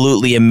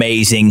absolutely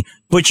amazing,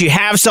 but you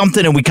have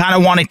something, and we kind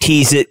of want to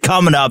tease it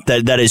coming up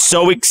that is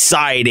so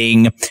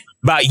exciting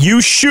about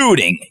you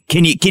shooting.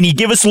 Can you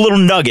give us a little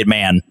nugget,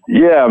 man?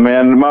 Yeah,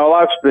 man, my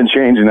life's been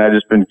changing. I've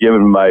just been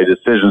giving my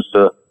decisions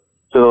to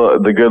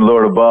the good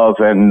Lord above,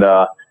 and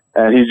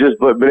he's just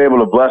been able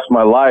to bless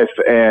my life.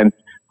 And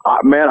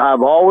man,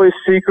 I've always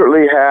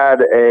secretly had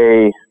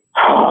a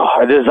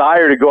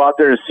desire to go out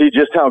there and see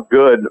just how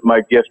good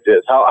my gift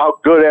is. How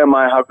good am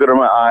I? How good are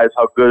my eyes?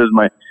 How good is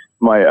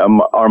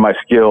are my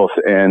skills?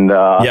 And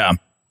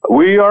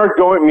we are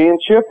going. Me and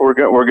Chip, we're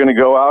going to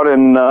go out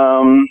and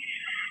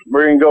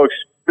we're going to go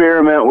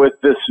experiment with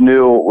the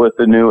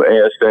new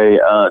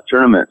ASA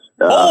tournaments.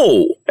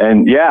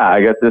 And yeah,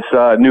 I got this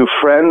new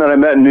friend that I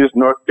met in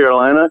North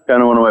Carolina.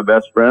 Kind of one of my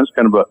best friends.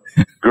 Kind of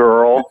a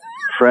girl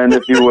friend,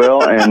 if you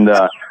will, and.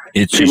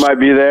 She might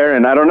be there,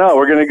 and I don't know.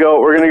 We're gonna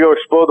go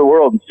explore the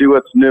world and see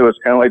what's new. It's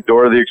kind of like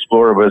Dora the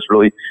Explorer, but it's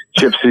really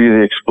Chip City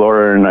the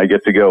Explorer, and I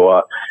get to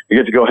go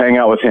hang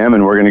out with him,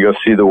 and we're gonna go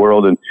see the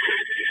world and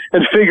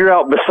figure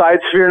out.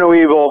 Besides Fear No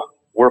Evil,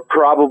 we're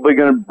probably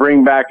gonna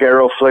bring back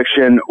Arrow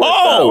Affliction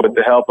with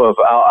the help of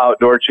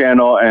Outdoor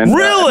Channel and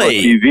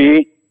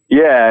TV.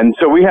 Yeah, and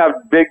so we have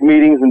big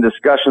meetings and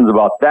discussions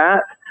about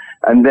that,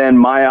 and then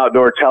My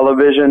Outdoor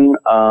Television.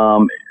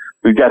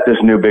 We've got this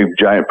new big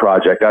giant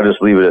project. I'll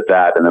just leave it at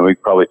that, and then we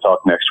can probably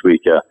talk next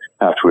week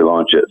after we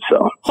launch it.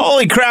 So,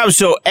 holy crap!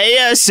 So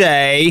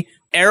ASA,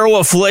 Arrow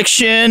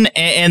Affliction,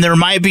 and there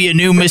might be a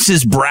new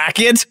Mrs.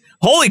 Brackett.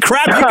 Holy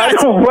crap! You guys.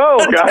 Whoa,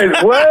 guys!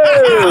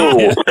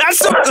 Whoa!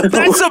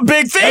 that's a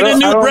big thing.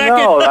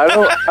 I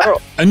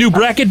don't a new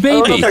Brackett baby. I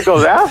don't know if that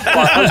goes that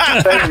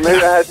far.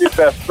 Maybe I had your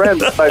best friend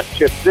besides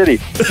Chip City.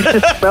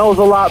 It just smells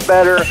a lot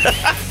better,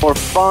 more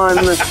fun,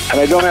 and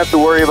I don't have to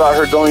worry about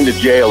her going to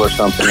jail or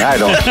something. I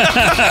don't.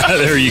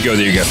 There you go.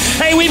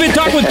 Hey, we've been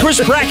talking with Chris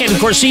Brackett. Of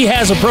course, he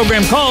has a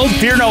program called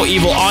Fear No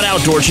Evil on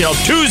Outdoor Channel,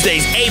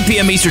 Tuesdays, 8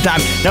 p.m. Eastern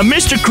Time. Now,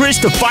 Mr. Chris,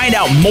 to find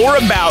out more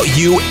about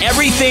you,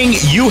 everything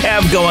you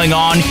have going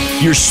on,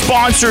 your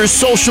sponsors,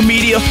 social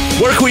media,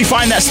 where can we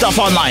find that stuff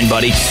online,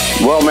 buddy?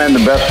 Well, man,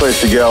 the best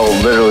place to go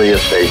literally is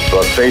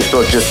Facebook.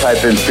 Facebook, just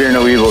type in Fear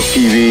No Evil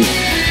TV.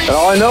 And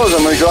all I know is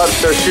I'm going to go out and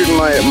start shooting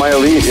my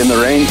elite in the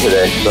rain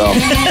today. So,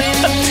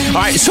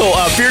 all right, so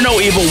Fear No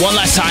Evil, one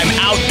last time,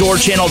 Outdoor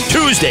Channel,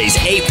 Tuesdays,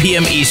 8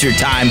 p.m. Eastern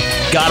Time.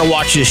 Gotta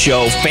watch this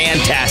show.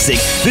 Fantastic.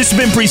 This has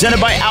been presented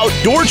by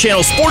Outdoor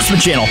Channel, Sportsman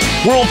Channel,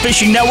 World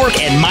Fishing Network,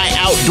 and My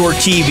Outdoor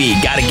TV.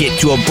 Gotta get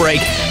to a break.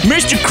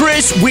 Mr.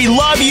 Chris, we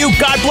love you.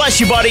 God bless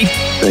you, buddy.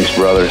 Thanks,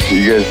 brother.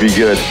 You guys be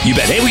good. You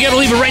bet. Hey, we got to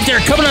leave it right there.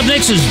 Coming up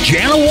next is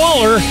Jana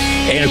Waller.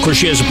 And, of course,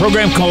 she has a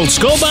program called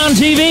Skullbound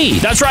TV.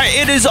 That's right.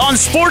 It is on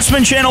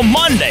Sportsman Channel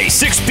Monday,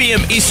 6 p.m.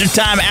 Eastern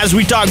Time, as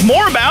we talk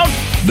more about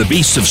the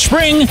beasts of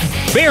spring,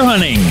 bear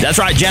hunting. That's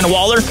right. Jana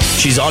Waller,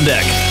 she's on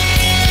deck.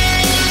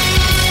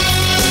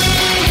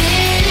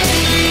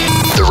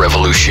 The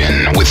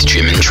Revolution with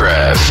Jim and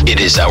Trav. It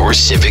is our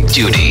civic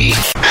duty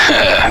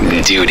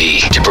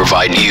to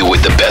provide you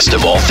with the best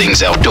of all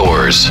things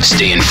outdoors.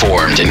 Stay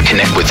informed and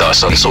connect with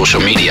us on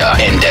social media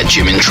and at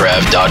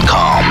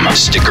jimandtrav.com.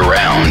 Stick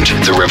around.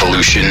 The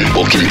Revolution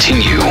will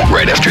continue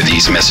right after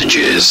these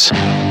messages.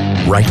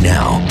 Right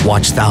now,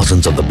 watch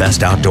thousands of the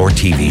best outdoor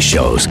TV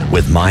shows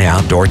with My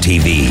Outdoor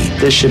TV.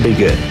 This should be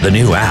good. The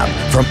new app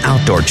from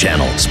Outdoor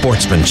Channel,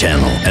 Sportsman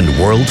Channel, and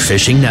World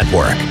Fishing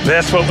Network.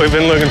 That's what we've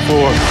been looking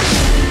for.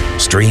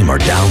 Stream or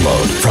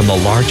download from the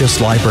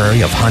largest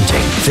library of hunting,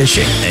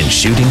 fishing, and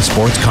shooting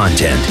sports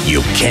content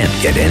you can't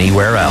get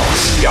anywhere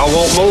else. Y'all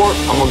want more?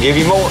 I'm going to give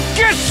you more.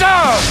 Get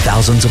some!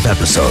 Thousands of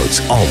episodes,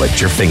 all at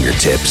your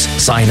fingertips.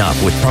 Sign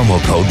up with promo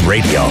code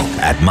RADIO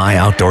at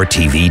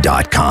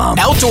myoutdoortv.com.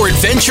 Outdoor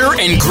adventure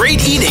and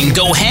great eating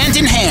go hand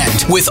in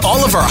hand with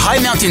all of our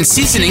High Mountain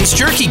Seasonings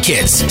jerky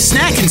kits,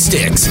 snack and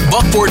sticks,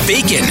 buckboard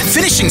bacon,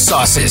 finishing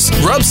sauces,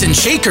 rubs and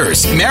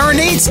shakers,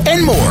 marinades,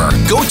 and more.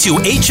 Go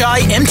to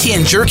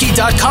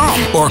HIMTNJerky.com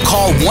or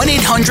call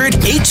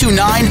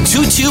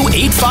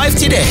 1-800-829-2285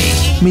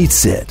 today. Meet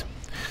Sid.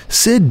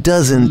 Sid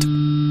doesn't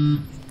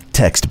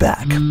text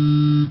back.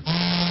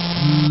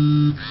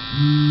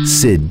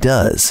 Sid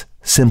does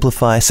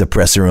simplify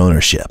suppressor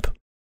ownership.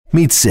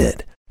 Meet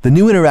Sid, the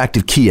new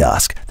interactive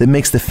kiosk that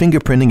makes the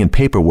fingerprinting and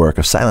paperwork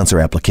of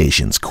silencer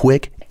applications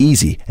quick,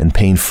 easy, and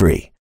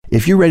pain-free.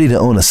 If you're ready to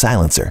own a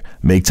silencer,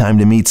 make time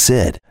to meet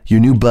Sid,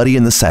 your new buddy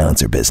in the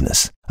silencer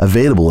business.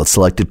 Available at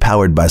selected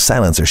Powered by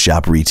Silencer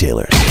shop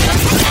retailers.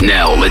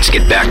 Now let's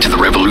get back to the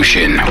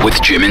revolution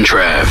with Jim and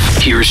Trav.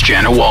 Here's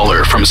Jana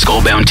Waller from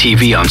Skullbound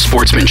TV on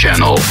Sportsman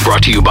Channel.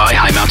 Brought to you by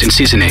High Mountain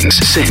Seasonings,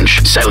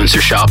 Cinch,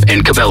 Silencer Shop,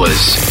 and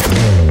Cabela's.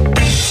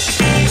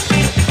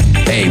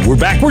 Hey, we're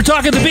back. We're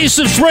talking the beast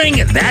of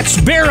spring.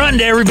 That's bear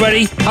hunting,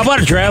 everybody. How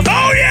about it, Trav?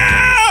 Oh,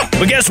 yeah!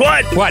 But guess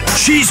what? What?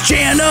 She's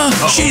Jana,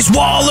 she's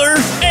Waller,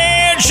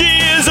 and she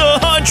is a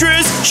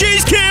huntress.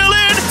 She's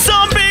killing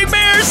some big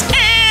bears,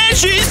 and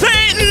she's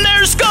painting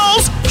their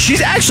skulls.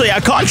 She's actually, I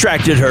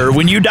contracted her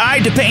when you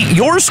died to paint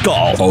your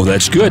skull. Oh,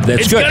 that's good.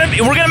 That's good.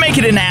 We're going to make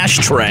it an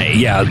ashtray.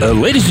 Yeah,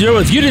 ladies and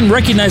gentlemen, if you didn't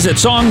recognize that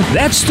song,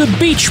 that's the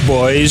Beach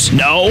Boys.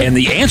 No. And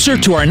the answer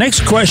to our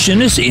next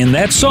question is in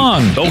that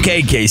song.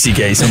 Okay, Casey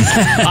Kasem.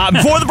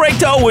 Before the break,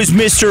 though, was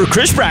Mr.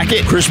 Chris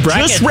Brackett.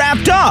 Just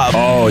wrapped up.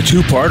 Oh, a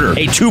two-parter.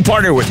 A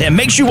two-parter with him.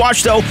 Make sure you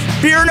watch, though,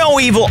 Fear No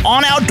Evil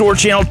on Outdoor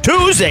Channel,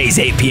 Tuesdays,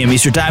 8 p.m.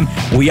 Eastern Time.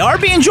 We are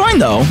being joined,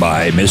 though,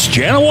 by Miss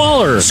Jana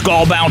Waller.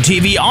 Skullbound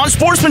TV on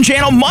Sportsman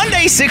Channel,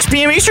 Monday, 6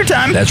 p.m. Eastern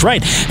Time. That's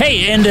right.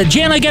 Hey, and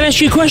Jan, I got to ask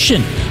you a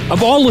question.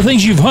 Of all the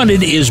things you've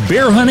hunted, is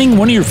bear hunting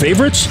one of your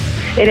favorites?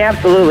 It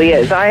absolutely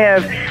is. I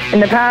have, in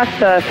the past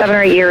 7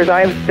 or 8 years,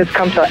 I've just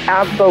come to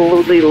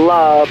absolutely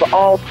love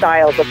all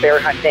styles of bear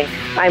hunting.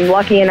 I'm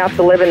lucky enough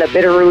to live in the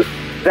Bitterroot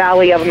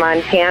Valley of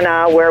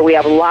Montana, where we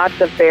have lots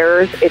of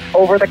bears. It's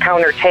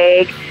over-the-counter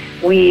tag.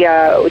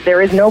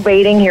 There is no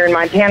baiting here in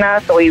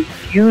Montana, so we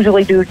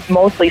usually do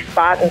mostly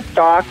spot and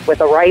stalk with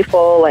a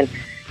rifle and,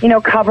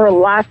 cover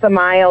lots of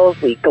miles.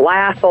 We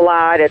glass a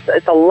lot.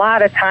 It's a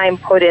lot of time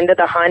put into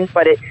the hunt,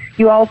 but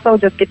you also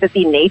just get to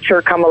see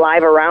nature come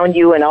alive around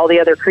you and all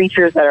the other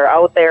creatures that are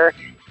out there.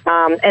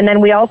 And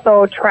then we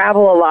also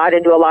travel a lot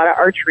and do a lot of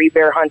archery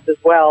bear hunts as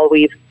well.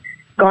 We've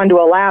gone to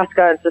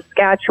Alaska and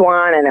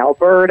Saskatchewan and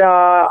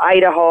Alberta,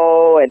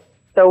 Idaho, and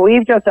so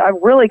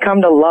I've really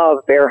come to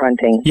love bear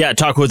hunting. Yeah,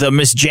 talk with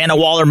Miss Jana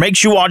Waller. Make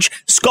sure you watch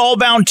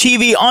Skullbound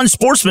TV on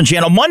Sportsman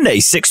Channel, Monday,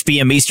 6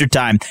 p.m. Eastern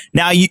Time.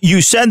 Now,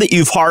 you said that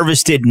you've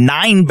harvested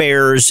 9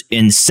 bears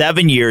in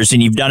 7 years,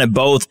 and you've done it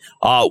both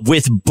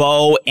with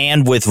bow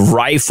and with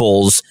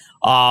rifles.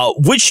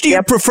 Which do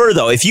you prefer,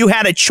 though? If you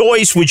had a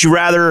choice, would you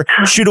rather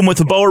shoot them with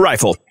a bow or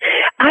rifle?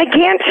 I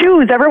can't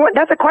choose.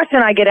 That's a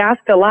question I get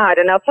asked a lot,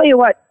 and I'll tell you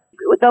what.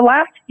 The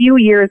last few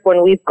years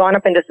when we've gone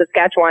up into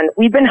Saskatchewan,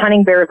 we've been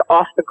hunting bears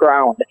off the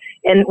ground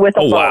and with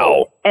a bow.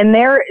 Wow. And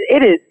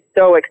it is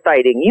so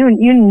exciting.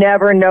 You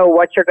never know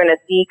what you're going to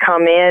see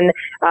come in.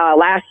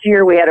 Last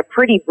year we had a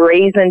pretty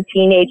brazen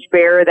teenage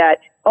bear that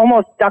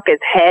almost stuck his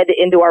head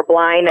into our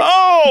blind.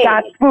 Oh! He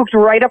got spooked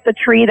right up the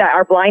tree that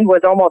our blind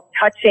was almost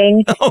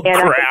touching. Oh, and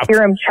crap. I could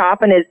hear him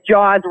chopping his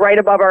jaws right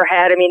above our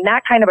head. I mean,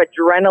 that kind of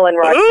adrenaline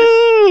rush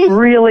is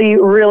really,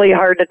 really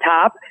hard to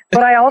top.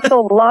 But I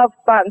also love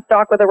spot and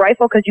stalk with a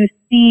rifle because you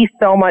see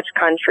so much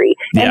country.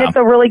 And it's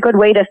a really good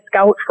way to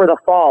scout for the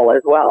fall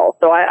as well.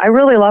 So I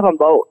really love them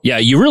both. Yeah,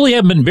 you really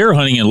haven't been bear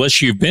hunting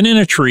unless you've been in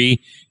a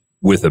tree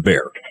with a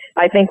bear.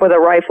 I think with a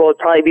rifle, it'd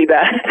probably be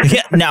best.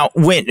 Yeah. Now,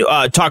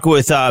 talk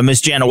with Miss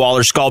Jana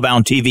Waller,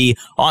 Skullbound TV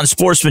on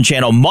Sportsman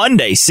Channel,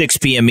 Monday, 6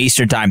 p.m.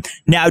 Eastern Time.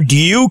 Now, do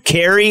you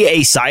carry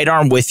a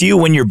sidearm with you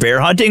when you're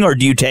bear hunting, or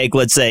do you take,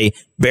 let's say,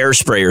 bear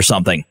spray or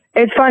something?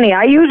 It's funny.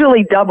 I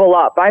usually double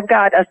up. I've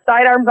got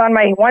sidearms on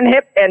my one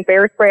hip and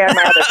bear spray on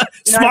my other.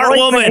 Smart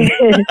woman.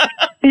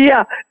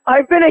 Yeah.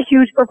 I've been a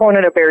huge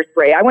proponent of bear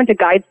spray. I went to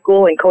guide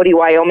school in Cody,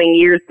 Wyoming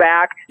years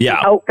back. Yeah.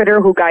 The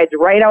outfitter who guides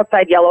right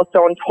outside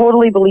Yellowstone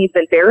totally believes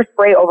in bear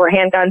spray over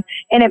handguns.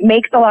 And it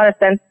makes a lot of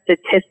sense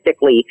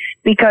statistically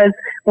because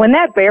when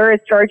that bear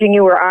is charging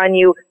you or on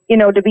you,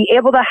 to be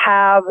able to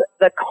have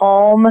the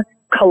calm,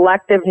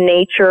 collective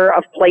nature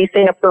of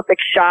placing a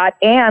perfect shot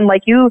and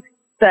like you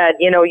said,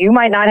 you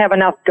might not have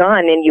enough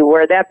gun in you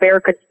where that bear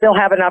could still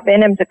have enough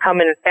in him to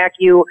come and attack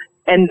you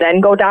and then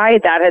go die.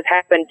 That has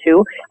happened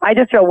too. I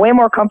just feel way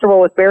more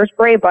comfortable with bear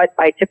spray, but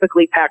I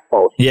typically pack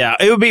both. Yeah,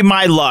 it would be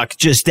my luck.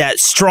 Just that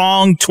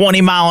strong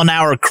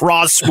 20-mile-an-hour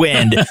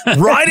crosswind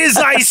right as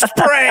I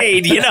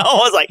sprayed. I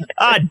was like,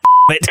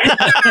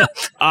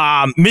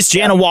 it. Miss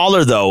Jana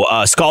Waller, though,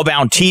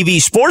 Skullbound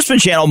TV Sportsman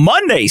Channel,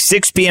 Monday,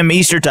 6 p.m.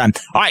 Eastern Time.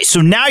 All right,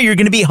 so now you're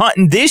going to be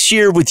hunting this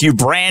year with your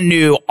brand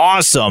new,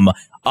 awesome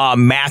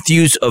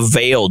Matthews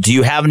Avail. Do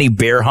you have any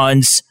bear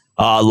hunts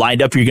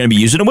lined up you're going to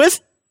be using it with?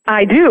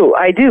 I do.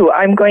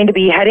 I'm going to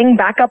be heading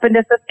back up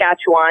into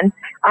Saskatchewan.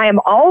 I am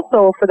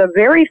also, for the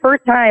very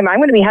first time, I'm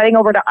going to be heading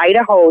over to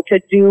Idaho to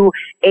do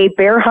a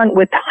bear hunt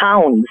with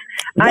hounds.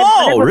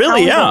 Whoa,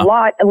 really? Yeah. A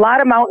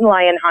lot of mountain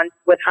lion hunts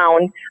with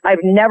hounds.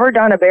 I've never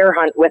done a bear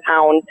hunt with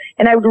hounds,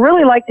 and I would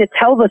really like to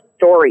tell the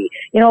story.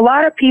 A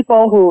lot of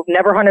people who've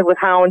never hunted with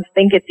hounds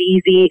think it's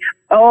easy.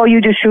 Oh,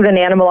 you just shoot an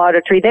animal out of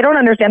a tree. They don't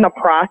understand the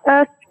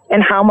process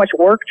and how much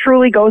work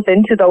truly goes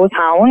into those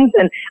hounds.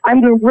 And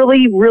I'm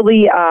really,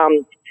 really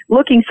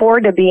looking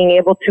forward to being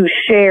able to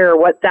share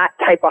what that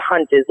type of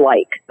hunt is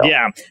like. So.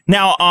 Yeah.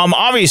 Now,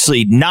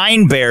 obviously,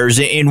 9 bears.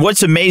 And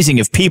what's amazing,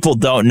 if people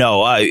don't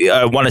know,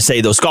 I want to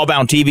say, though,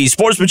 Skullbound TV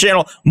Sportsman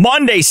Channel,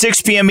 Monday,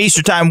 6 p.m.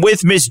 Eastern Time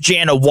with Miss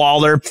Jana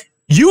Waller.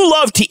 You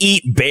love to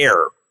eat bear.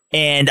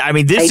 And, I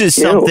mean, this is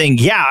something,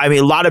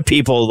 a lot of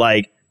people,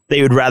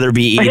 they would rather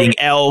be eating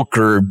elk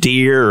or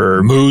deer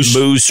or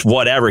moose,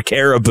 whatever,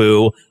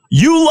 caribou.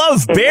 You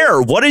love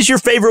bear. What is your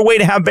favorite way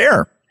to have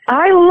bear?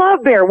 I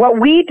love bear. What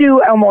we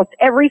do almost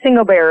every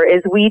single bear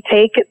is we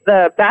take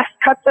the best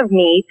cuts of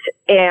meat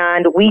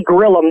and we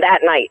grill them that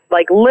night,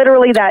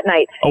 literally that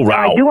night. Oh,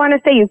 wow. I do want to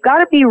say you've got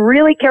to be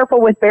really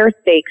careful with bear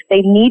steaks.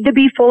 They need to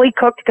be fully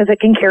cooked because it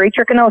can carry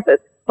trichinosis.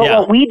 But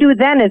what we do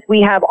then is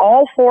we have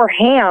all 4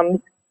 hams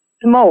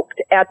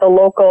smoked at the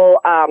local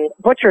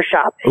butcher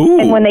shop. Ooh.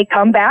 And when they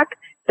come back,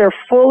 they're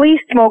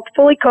fully smoked,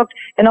 fully cooked,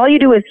 and all you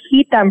do is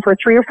heat them for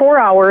 3 or 4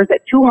 hours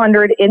at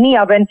 200 in the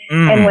oven.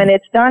 And when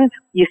it's done,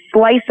 you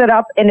slice it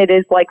up, and it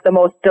is like the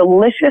most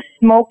delicious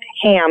smoked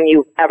ham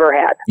you've ever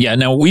had. Yeah,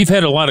 now we've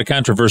had a lot of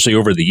controversy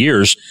over the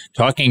years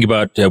talking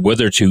about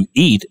whether to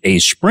eat a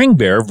spring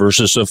bear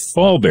versus a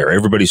fall bear.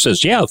 Everybody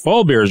says,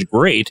 fall bear is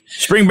great.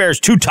 Spring bear is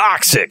too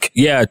toxic.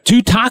 Yeah,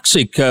 too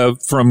toxic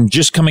from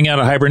just coming out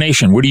of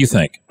hibernation. What do you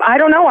think? I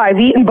don't know. I've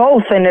eaten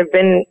both and have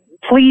been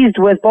pleased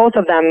with both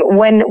of them.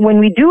 When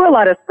we do a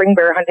lot of spring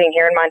bear hunting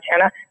here in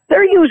Montana,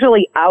 they're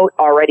usually out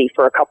already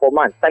for a couple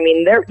months. I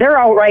mean, they're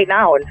out right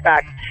now. In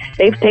fact,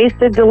 they've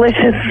tasted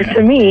delicious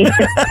to me.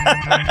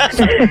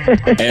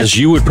 As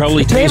you would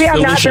probably taste maybe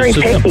I'm not very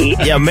picky.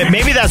 Yeah,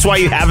 maybe that's why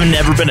you haven't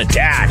ever been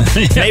attacked.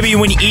 Maybe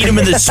when you eat them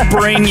in the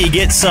spring, you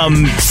get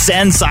some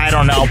sense. I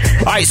don't know.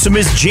 All right, so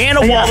Miss Jana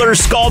Waller,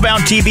 Skullbound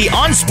TV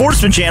on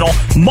Sportsman Channel,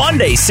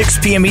 Monday, 6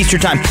 p.m. Eastern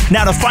Time.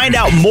 Now, to find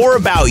out more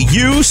about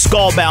you,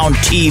 Skullbound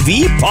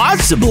TV,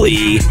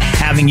 possibly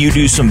having you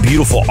do some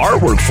beautiful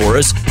artwork for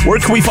us, where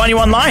can we find you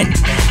online?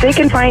 They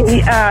can find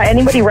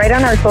anybody right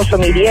on our social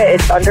media.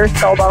 It's under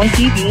Skullbound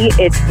TV.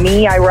 It's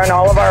me. I run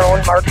all of our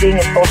own marketing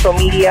and social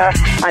media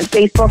on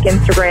Facebook,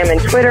 Instagram,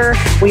 and Twitter.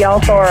 We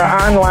also are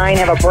online,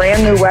 have a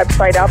brand new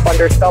website up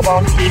under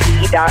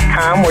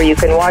skullboundtv.com where you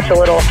can watch a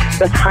little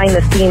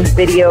behind-the-scenes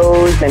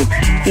videos and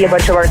see a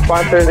bunch of our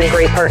sponsors and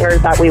great partners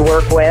that we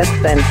work with.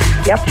 And,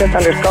 just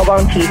under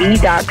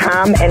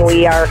skullboundtv.com. And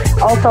we are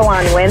also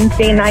on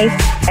Wednesday nights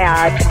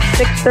at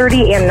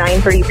 6:30 and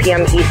 9:30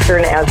 p.m.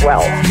 Eastern as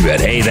well. You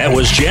bet. Hey, that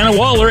was Jana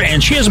Waller,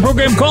 and she has a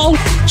program called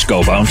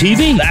Skullbound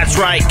TV. That's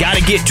right. Got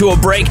to get to a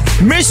break.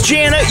 Miss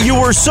Jana, you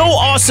were so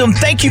awesome.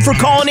 Thank you for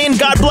calling in.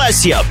 God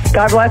bless you.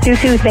 God bless you,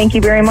 too. Thank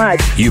you very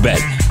much. You bet.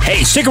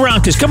 Hey, stick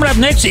around, because coming up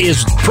next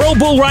is pro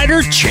bull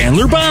rider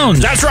Chandler Bounds.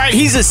 That's right.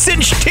 He's a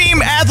Cinch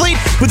team athlete,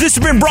 but this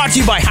has been brought to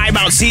you by High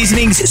Mount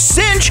Seasonings,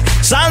 Cinch,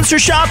 Silencer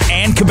Shop,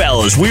 and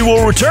Cabela's. We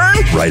will return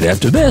right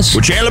after this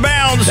with Chandler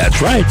Bounds.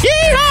 That's right.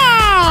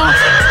 Yeehaw!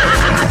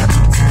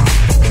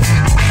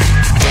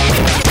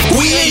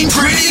 We ain't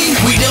pretty,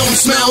 we don't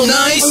smell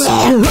nice.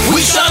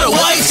 We shot a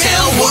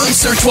whitetail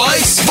once or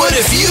twice, but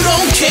if you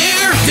don't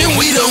care, then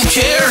we don't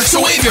care. So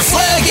wave your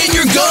flag and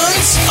your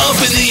guns up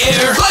in the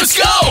air. Let's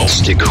go!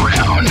 Stick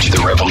around.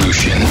 The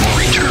revolution will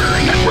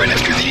return right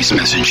after these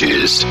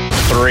messages.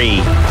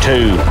 3,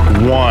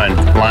 2,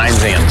 1,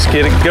 lines in. Let's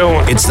get it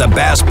going. It's the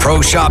Bass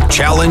Pro Shop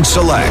Challenge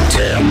Select.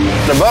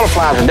 The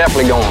butterflies are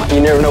definitely going. You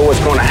never know what's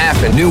going to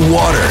happen. New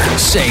water,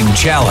 same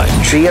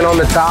challenge. Being on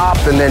the top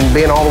and then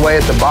being all the way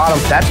at the bottom,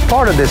 that's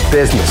part of this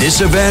business.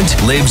 This event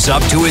lives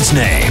up to its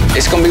name.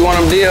 It's going to be one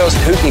of them deals.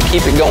 Who can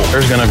keep it going?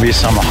 There's going to be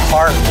some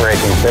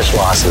heartbreaking fish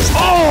losses.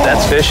 Oh!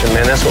 That's fishing,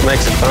 man. That's what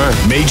makes it fun.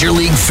 Major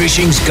League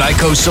Fishing's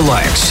Geico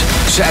Selects.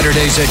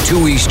 Saturdays at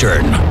 2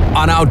 Eastern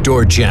on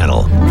Outdoor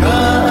Channel.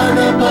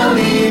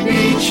 Kanapali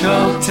Beach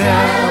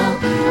Hotel,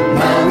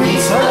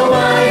 Maui's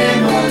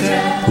Hawaiian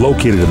Hotel.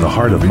 Located in the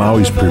heart of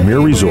Maui's premier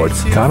resort,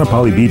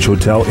 Kaanapali Beach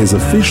Hotel is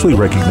officially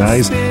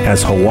recognized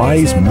as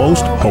Hawaii's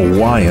most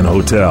Hawaiian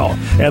hotel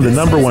and the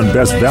 #1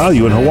 best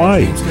value in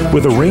Hawaii.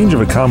 With a range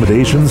of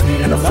accommodations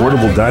and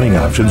affordable dining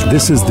options,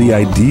 this is the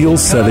ideal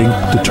setting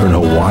to turn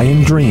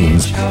Hawaiian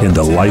dreams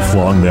into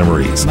lifelong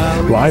memories.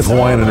 Live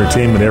Hawaiian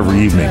entertainment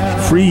every evening,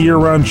 free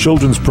year-round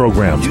children's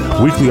programs,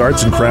 weekly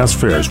arts and crafts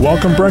fairs,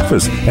 welcome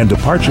breakfast, and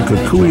departure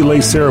kukui lei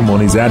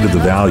ceremonies add to the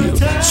value.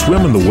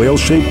 Swim in the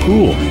whale-shaped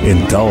pool,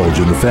 indulge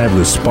in the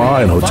fabulous spa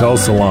and hotel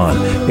salon.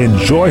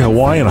 Enjoy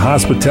Hawaiian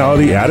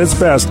hospitality at its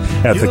best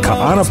at the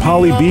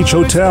Kaanapali Beach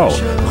Hotel.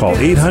 Call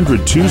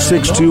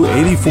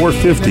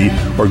 800-262-8450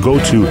 or go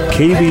to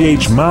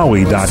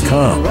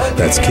kbhmaui.com.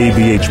 That's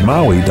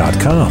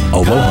kbhmaui.com.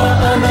 Aloha.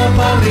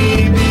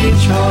 Kaanapali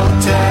Beach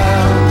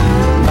Hotel,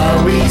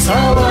 Maui's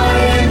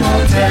Hawaiian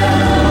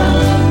Hotel.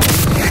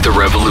 The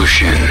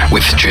Revolution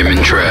with Jim and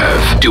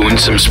Trav, doing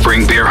some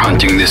spring bear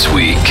hunting this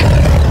week.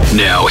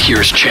 Now,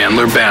 here's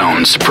Chandler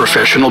Bounds,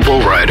 professional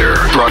bull rider,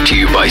 brought to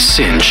you by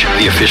Cinch,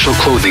 the official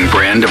clothing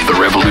brand of The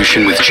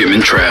Revolution with Jim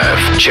and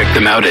Trav. Check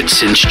them out at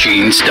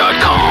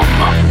cinchjeans.com.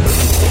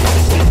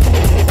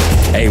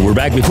 Hey, we're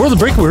back. Before the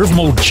break, we heard from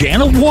old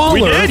Janet Waller.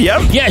 We did,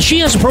 yep. Yeah, she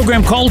has a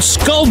program called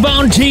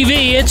Skullbound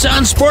TV. It's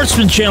on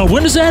Sportsman Channel.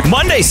 When is that?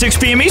 Monday, 6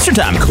 p.m. Eastern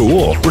Time.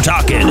 Cool. We're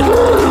talking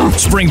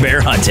spring bear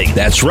hunting.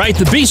 That's right,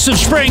 the beasts of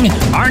spring.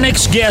 Our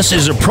next guest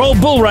is a pro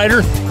bull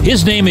rider.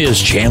 His name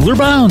is Chandler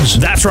Bounds.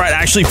 That's right. I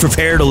actually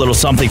prepared a little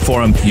something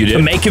for him. You did?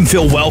 To make him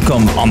feel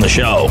welcome on the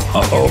show.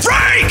 Uh-oh.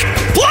 Frank,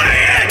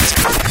 play it!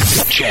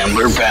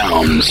 Chandler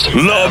Bounds.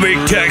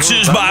 Lubbock,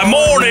 Texas by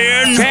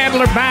morning.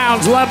 Chandler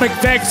Bounds, Lubbock,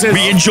 Texas.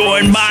 Being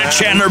joined by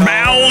Chandler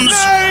Bounds.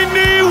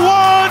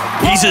 91.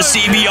 He's a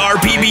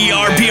CBR,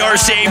 PBR,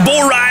 PRCA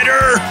bull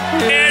rider,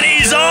 and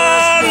he's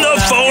on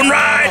the phone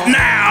right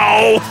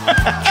now.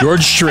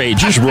 George Strait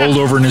just rolled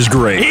over in his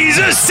grave. He's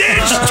a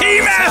Cinch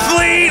team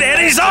athlete,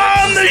 and he's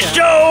on the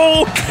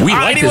show. We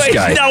like this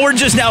guy. Now we're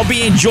just now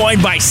being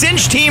joined by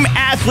Cinch team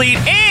athlete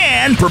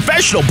and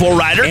professional bull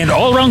rider. And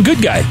all-around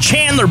good guy.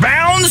 Chandler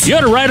Bounds. You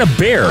ought to ride a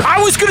bear. I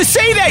was going to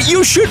say that.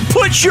 You should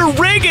put your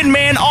rigging,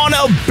 man, on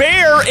a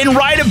bear and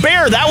ride a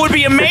bear. That would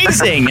be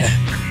amazing.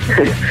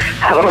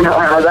 I don't know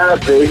how that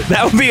would be.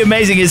 That would be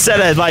amazing.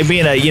 Instead of like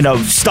being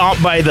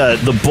stomped by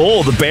the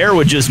bull, the bear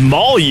would just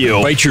maul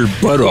you. Bite your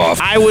butt off.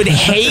 I would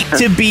hate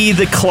to be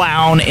the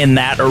clown in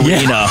that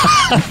arena.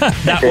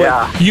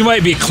 You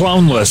might be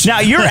clownless. Now,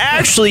 you're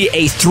actually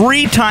a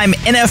 3-time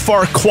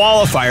NFR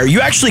qualifier.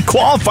 You actually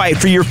qualified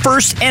for your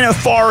first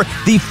NFR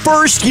the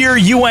first year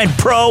you went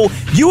pro.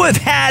 You have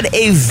had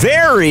a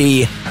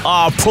very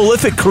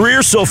prolific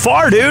career so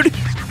far, dude.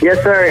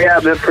 Yes, sir. Yeah,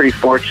 I've been pretty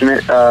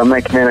fortunate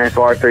making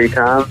NFR 3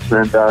 times.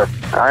 And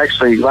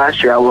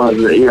last year I was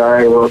the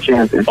ERA World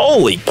Champion.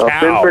 Holy cow. I've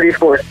been pretty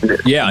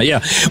fortunate. Yeah.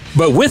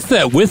 But with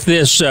this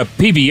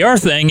PBR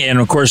thing, and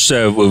of course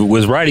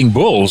with riding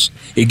bulls,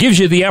 it gives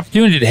you the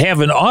opportunity to have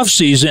an off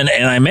season.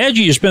 And I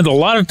imagine you spend a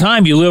lot of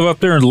time. You live up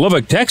there in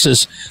Lubbock,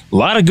 Texas. A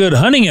lot of good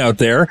hunting out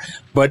there.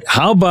 But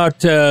how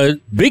about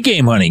big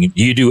game hunting?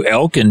 Do you do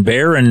elk and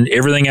bear and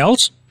everything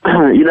else?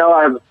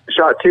 I've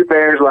shot 2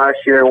 bears last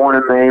year, one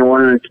in Maine,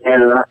 one in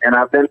Canada, and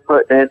I've been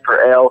putting in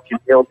for elk and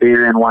hill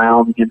deer in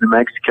Wyoming and New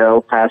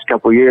Mexico past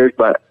couple of years.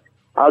 But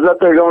I was up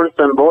there going to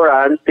some bull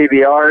riding,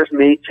 PBRs,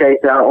 me,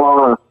 Chase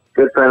Outlaw, a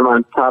good friend of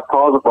mine, Top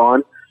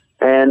Calzabon,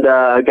 and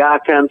a guy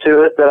come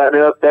to us that I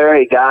knew up there.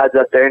 He guides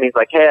up there, and he's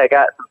like, "Hey, I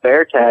got some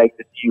bear tags.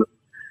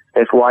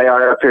 If while y'all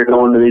are up here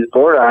going to these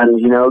bull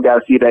ridings, got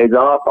a few days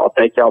off, I'll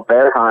take y'all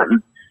bear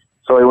hunting."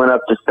 So we went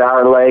up to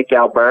Sour Lake,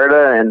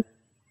 Alberta, and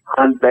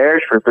hunt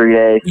bears for 3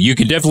 days. You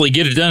can definitely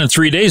get it done in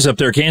 3 days up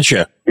there, can't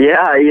you?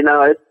 Yeah,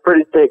 it's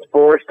pretty thick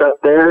forest up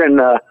there, and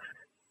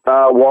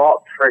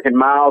walked freaking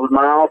miles and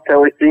miles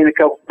till we seen a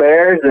couple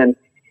bears, and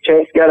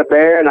Chase got a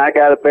bear, and I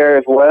got a bear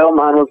as well.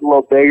 Mine was a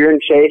little bigger than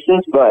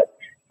Chase's, but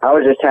I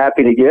was just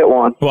happy to get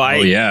one. Well,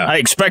 I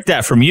expect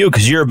that from you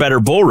because you're a better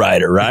bull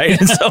rider, right?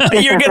 So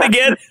you're going to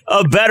get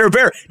a better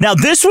bear. Now,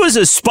 this was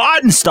a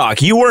spot and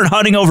stock. You weren't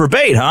hunting over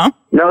bait, huh?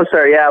 No,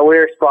 sir. Yeah, we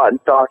were spot and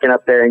stalking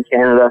up there in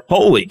Canada.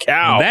 Holy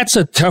cow. That's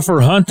a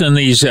tougher hunt than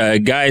these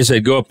guys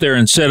that go up there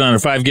and sit on a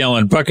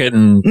 5-gallon bucket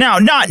and now,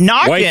 not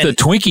knocking. Wipe the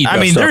Twinkie dust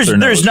off their there's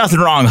nose. nothing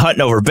wrong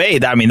hunting over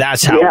bait. I mean,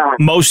 that's how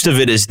most of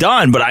it is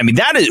done. But I mean,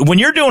 that is when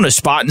you're doing a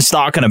spot and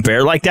stalking a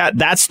bear like that,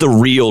 that's the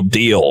real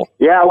deal.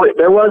 Yeah,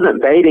 there wasn't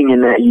baiting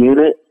in that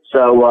unit,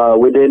 so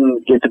we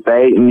didn't get to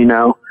bait. And,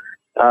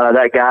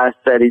 that guy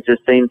said he's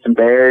just seen some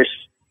bears.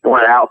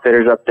 One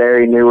outfitters up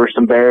there, he knew where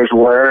some bears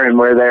were and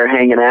where they're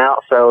hanging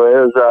out. So it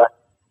was,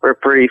 we're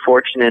pretty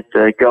fortunate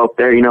to go up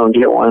there, and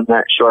get one in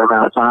that short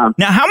amount of time.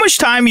 Now, how much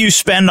time you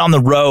spend on the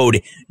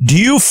road? Do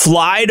you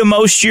fly to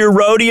most of your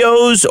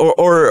rodeos,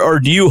 or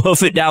do you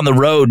hoof it down the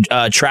road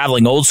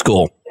traveling old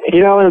school?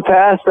 In the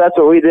past, that's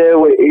what we did.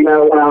 When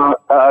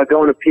I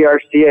going to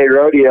PRCA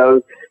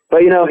rodeos.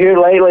 But, here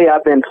lately,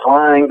 I've been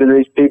flying to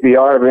these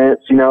PBR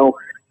events,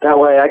 That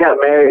way, I got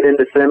married in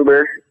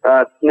December,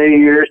 New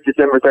Year's,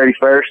 December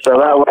 31st. So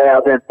that way,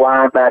 I've been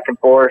flying back and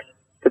forth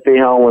to be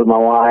home with my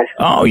wife.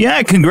 Oh,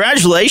 yeah.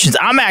 Congratulations.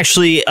 I'm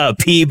actually a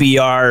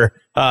PBR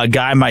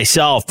guy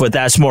myself, but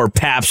that's more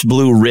Pabst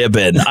Blue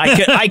Ribbon.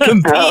 I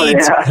compete. Oh,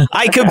 yeah.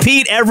 I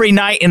compete every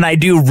night, and I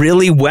do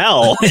really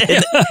well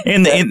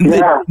in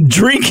the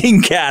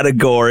drinking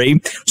category.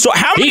 So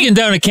how many? He can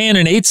down a can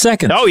in 8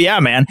 seconds. Oh, yeah,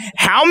 man.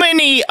 How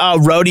many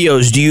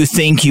rodeos do you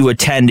think you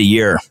attend a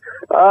year?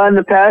 In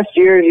the past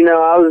years,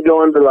 I was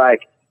going to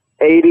like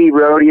 80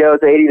 rodeos,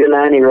 80 to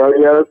 90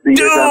 rodeos. The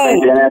years I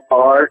made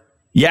NFR.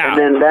 Yeah. And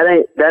then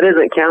that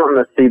isn't counting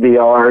the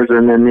CBRs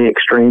and then the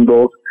Extreme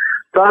Bulls.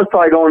 So I was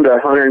probably going to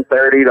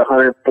 130 to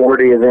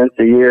 140 events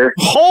a year.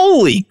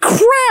 Holy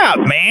crap,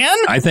 man.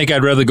 I think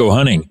I'd rather go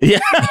hunting. Yeah.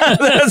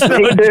 That's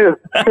Me too.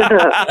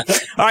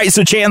 All right,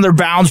 so Chandler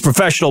Bounds,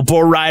 professional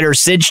bull rider,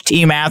 Cinch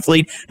team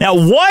athlete. Now,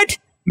 what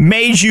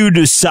made you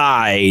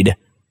decide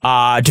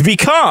to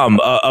become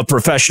a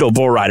professional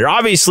bull rider?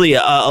 Obviously,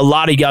 a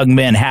lot of young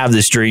men have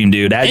this dream,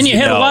 dude. And you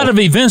had a lot of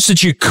events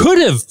that you could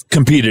have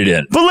competed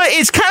in. But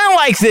it's kind of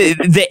like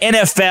the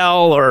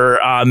NFL or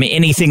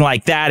anything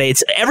like that.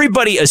 It's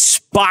everybody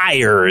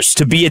aspires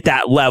to be at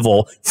that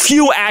level.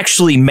 Few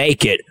actually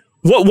make it.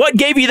 What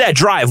gave you that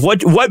drive?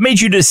 What made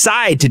you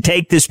decide to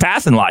take this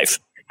path in life?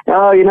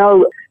 Oh,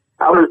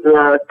 I was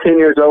 10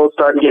 years old,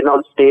 started getting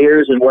on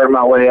steers and worked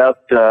my way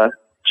up to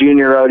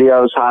junior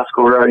rodeos, high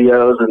school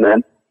rodeos, and then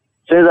as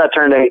soon as I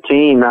turned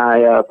 18,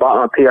 I bought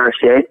my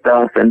PRCA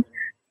stuff, and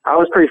I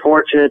was pretty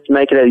fortunate to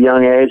make it at a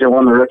young age. I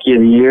won the Rookie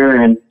of the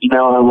Year, and, I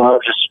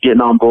love just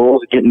getting on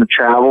bulls, getting to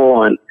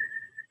travel, and,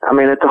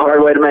 it's a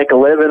hard way to make a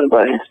living,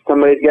 but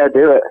somebody's got to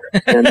do it,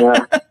 and,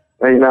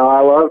 I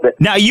loved it.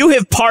 Now, you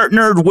have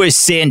partnered with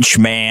Cinch,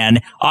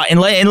 man, and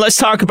let's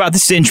talk about the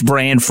Cinch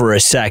brand for a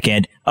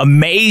second.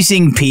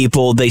 Amazing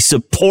people. They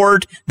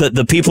support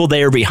the people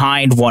they are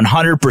behind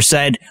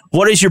 100%.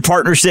 What has your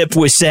partnership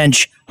with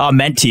Cinch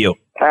meant to you?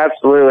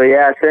 Absolutely,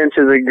 yeah. Cinch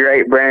is a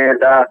great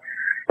brand.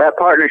 That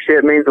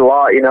partnership means a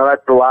lot.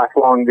 That's a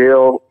lifelong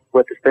deal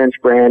with the Cinch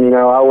brand.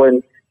 I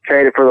wouldn't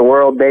trade it for the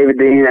world. David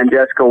Dean and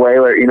Jessica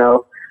Whaler,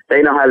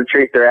 they know how to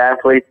treat their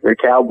athletes, their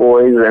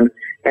cowboys, and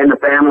the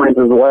families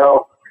as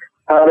well.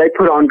 They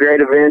put on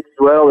great events as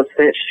well, the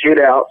Cinch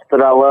shootouts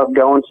that I love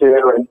going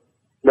to, and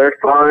they're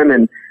fun.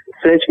 And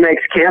Cinch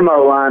makes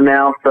camo line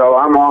now, so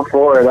I'm all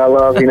for it. I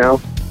love, when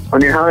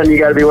you're hunting, you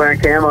got to be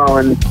wearing camo,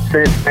 and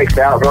Cinch makes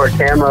the outdoor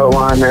camo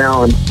line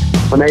now. And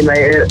when they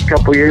made it a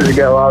couple years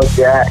ago, I was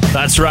jacked.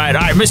 That's right.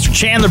 All right, Mr.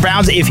 Chandler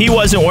Bounds, if he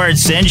wasn't wearing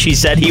Cinch, he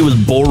said he was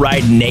bull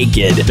riding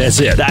naked. That's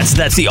it. That's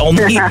the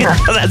only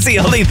that's the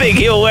only thing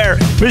he'll wear.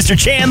 Mr.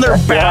 Chandler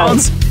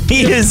Bounds,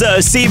 he is a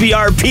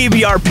CBR,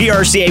 PBR,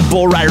 PRCA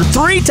bull rider,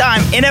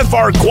 3-time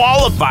NFR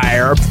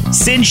qualifier,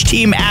 Cinch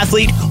team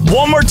athlete.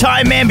 One more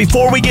time, man,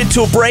 before we get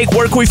to a break,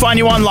 where can we find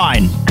you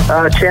online?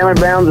 Chandler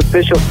Bounds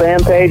official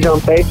fan page on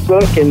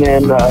Facebook, and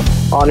then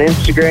on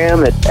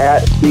Instagram it's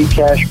at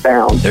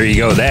 @CashBounds. There you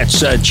go.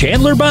 That's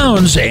Chandler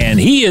Bounds, and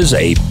he is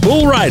a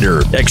bull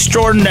rider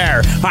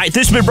extraordinaire. All right,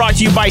 this has been brought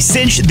to you by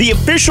Cinch, the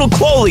official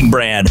clothing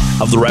brand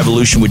of the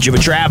Revolution with Jim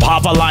and Trav.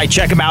 Hop online,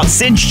 check them out,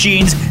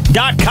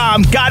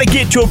 cinchjeans.com. Gotta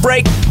get to a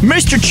break.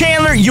 Mr.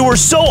 Chandler, you were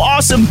so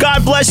awesome.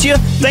 God bless you.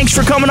 Thanks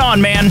for coming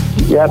on, man.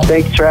 Yeah,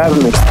 thanks for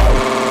having me.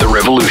 The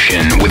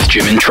Revolution with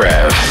Jim and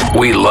Trav.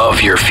 We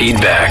love your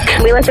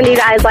feedback. We listen to you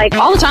guys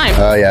all the time.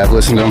 Yeah, I've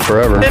listened to them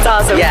forever. It's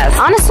awesome. Yes.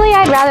 Honestly,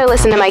 I'd rather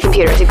listen to my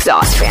computer's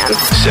exhaust fan.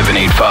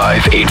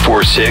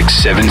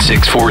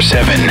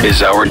 785-846-7647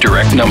 is our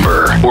direct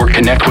number. Or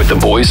connect with the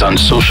boys on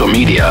social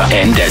media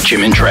and at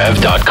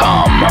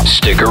jimandtrav.com.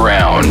 Stick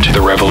around. The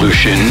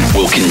Revolution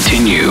will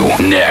continue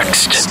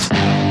next.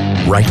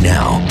 Right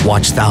now,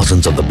 watch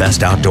thousands of the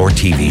best outdoor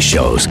TV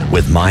shows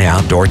with My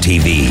Outdoor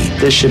TV.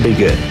 This should be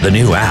good. The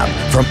new app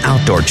from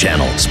Outdoor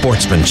Channel,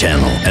 Sportsman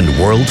Channel, and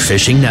World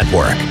Fishing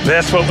Network.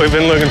 That's what we've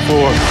been looking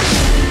for.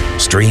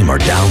 Stream or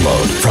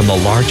download from the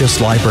largest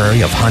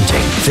library of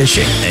hunting,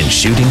 fishing, and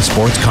shooting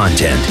sports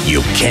content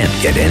you can't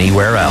get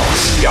anywhere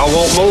else. Y'all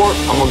want more?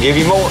 I'm going to give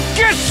you more.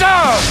 Get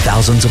some!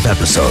 Thousands of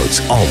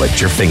episodes, all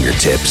at your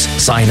fingertips.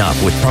 Sign up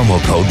with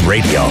promo code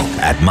RADIO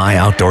at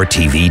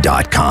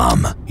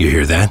myoutdoortv.com. You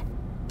hear that?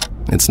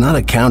 It's not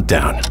a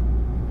countdown.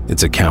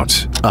 It's a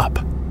count up.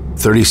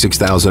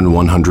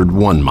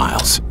 36,101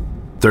 miles.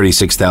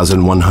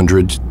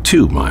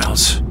 36,102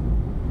 miles.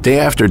 Day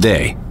after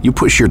day, you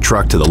push your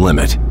truck to the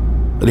limit.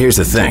 But here's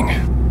the thing.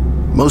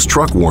 Most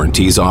truck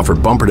warranties offer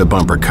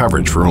bumper-to-bumper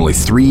coverage for only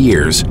 3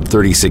 years,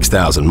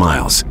 36,000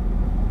 miles.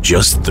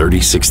 Just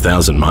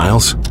 36,000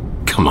 miles?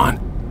 Come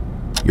on.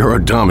 Your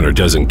odometer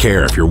doesn't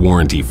care if your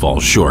warranty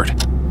falls short.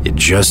 It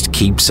just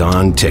keeps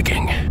on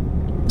ticking.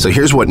 So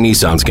here's what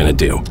Nissan's gonna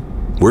do.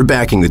 We're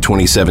backing the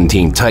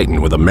 2017 Titan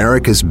with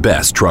America's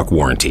best truck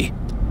warranty.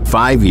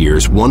 5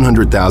 years,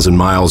 100,000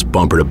 miles,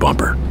 bumper to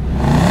bumper.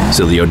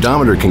 So the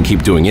odometer can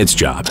keep doing its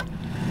job,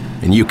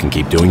 and you can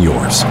keep doing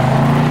yours.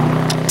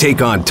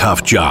 Take on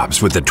tough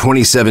jobs with the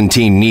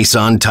 2017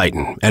 Nissan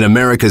Titan and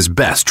America's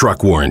best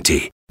truck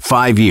warranty.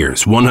 5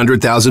 years,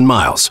 100,000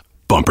 miles,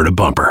 bumper to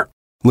bumper.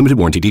 Limited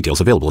warranty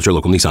details available at your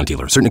local Nissan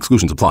dealer. Certain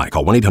exclusions apply.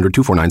 Call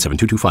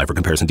 1-800-249-7225 for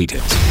comparison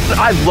details.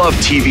 I love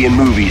TV and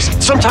movies.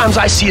 Sometimes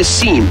I see a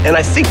scene and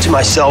I think to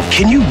myself,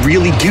 can you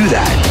really do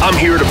that? I'm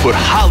here to put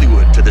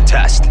Hollywood to the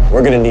test.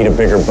 We're going to need a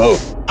bigger boat.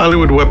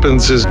 Hollywood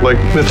Weapons is like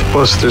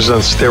Mythbusters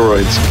on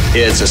steroids.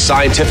 It's a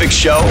scientific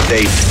show.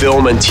 They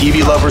film and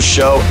TV lovers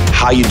show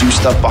how you do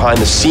stuff behind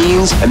the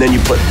scenes, and then you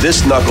put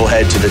this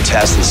knucklehead to the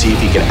test and see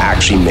if he can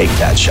actually make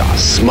that shot.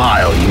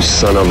 Smile, you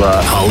son of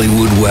a...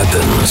 Hollywood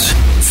Weapons.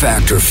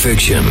 Fact or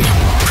Fiction.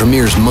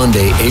 Premieres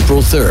Monday,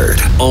 April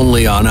 3rd.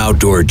 Only on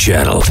Outdoor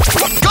Channel.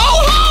 Go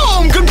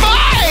home!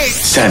 Goodbye!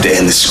 It's time to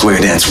end the square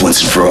dance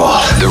once and for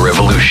all. The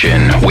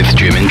Revolution with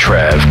Jim and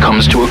Trav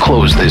comes to a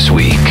close this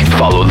week.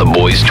 Follow the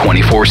boys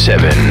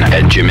 24/7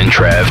 at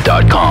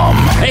jimandtrav.com.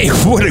 Hey,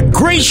 what a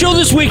great show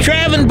this week,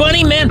 Trav and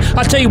Bunny, man.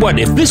 I'll tell you what,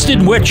 if this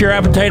didn't whet your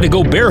appetite to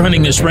go bear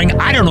hunting this spring,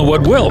 I don't know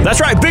what will.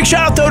 That's right. Big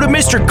shout out, though, to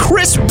Mr.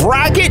 Chris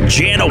Brockett,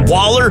 Jana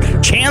Waller,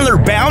 Chandler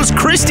Bounds,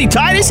 Christy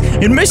Titus,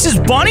 and Mrs.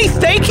 Bunny.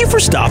 Thank you for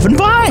stopping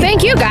by.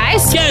 Thank you,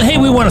 guys. Yeah, and hey,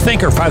 we want to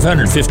thank our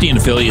 515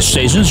 affiliate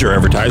stations, our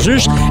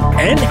advertisers,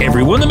 and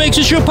everyone that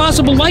makes the show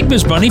possible, like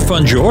Miss Bunny,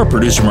 Fun Joe, our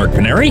producer Mark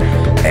Canary,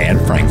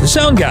 and Frank the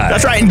Sound Guy.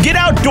 That's right. And get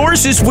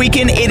outdoors this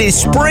weekend. It is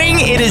spring.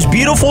 It is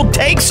beautiful.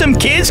 Take some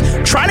kids.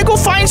 Try to go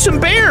find some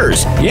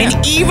bears. Yeah.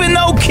 And even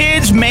though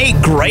kids make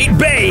great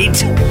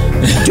bait,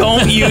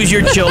 don't use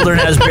your children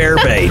as bear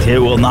bait. It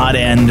will not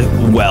end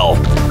well.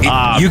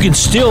 You can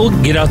still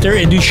get out there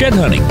and do shed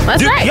hunting.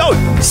 That's right.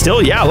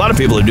 Still, yeah, a lot of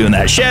people are doing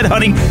that. Shed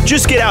hunting,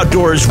 just get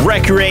outdoors,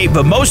 recreate,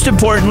 but most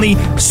importantly,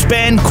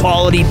 spend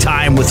quality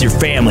time with your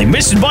family.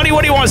 Mrs. Bunny,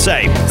 what do you want to say?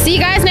 See you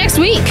guys next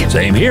week.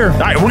 Same here. All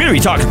right, we're going to be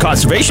talking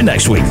conservation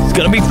next week. It's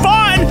going to be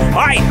fun.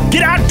 All right,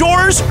 get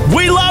outdoors.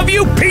 We love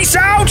you. Peace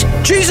out.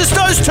 Jesus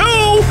does too.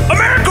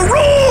 America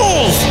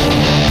rules.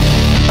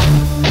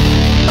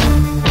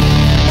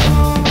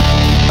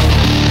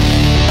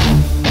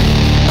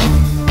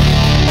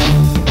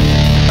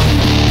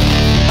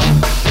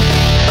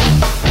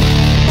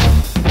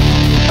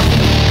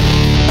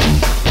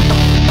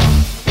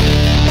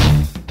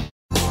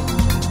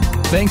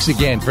 Thanks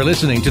again for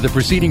listening to the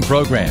preceding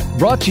program,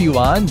 brought to you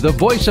on the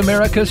Voice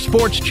America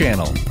Sports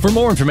Channel. For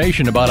more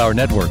information about our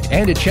network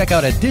and to check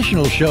out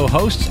additional show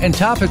hosts and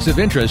topics of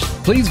interest,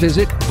 please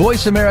visit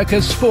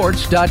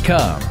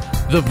voiceamericasports.com.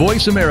 The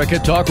Voice America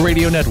Talk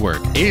Radio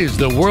Network is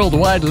the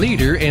worldwide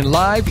leader in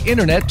live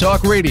Internet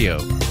talk radio.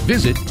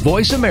 Visit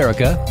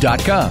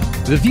voiceamerica.com.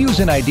 The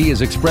views and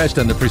ideas expressed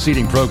on the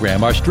preceding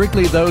program are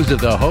strictly those of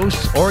the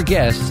hosts or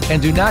guests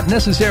and do not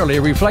necessarily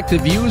reflect the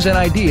views and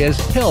ideas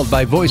held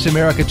by Voice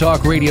America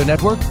Talk Radio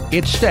Network,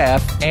 its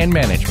staff, and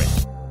management.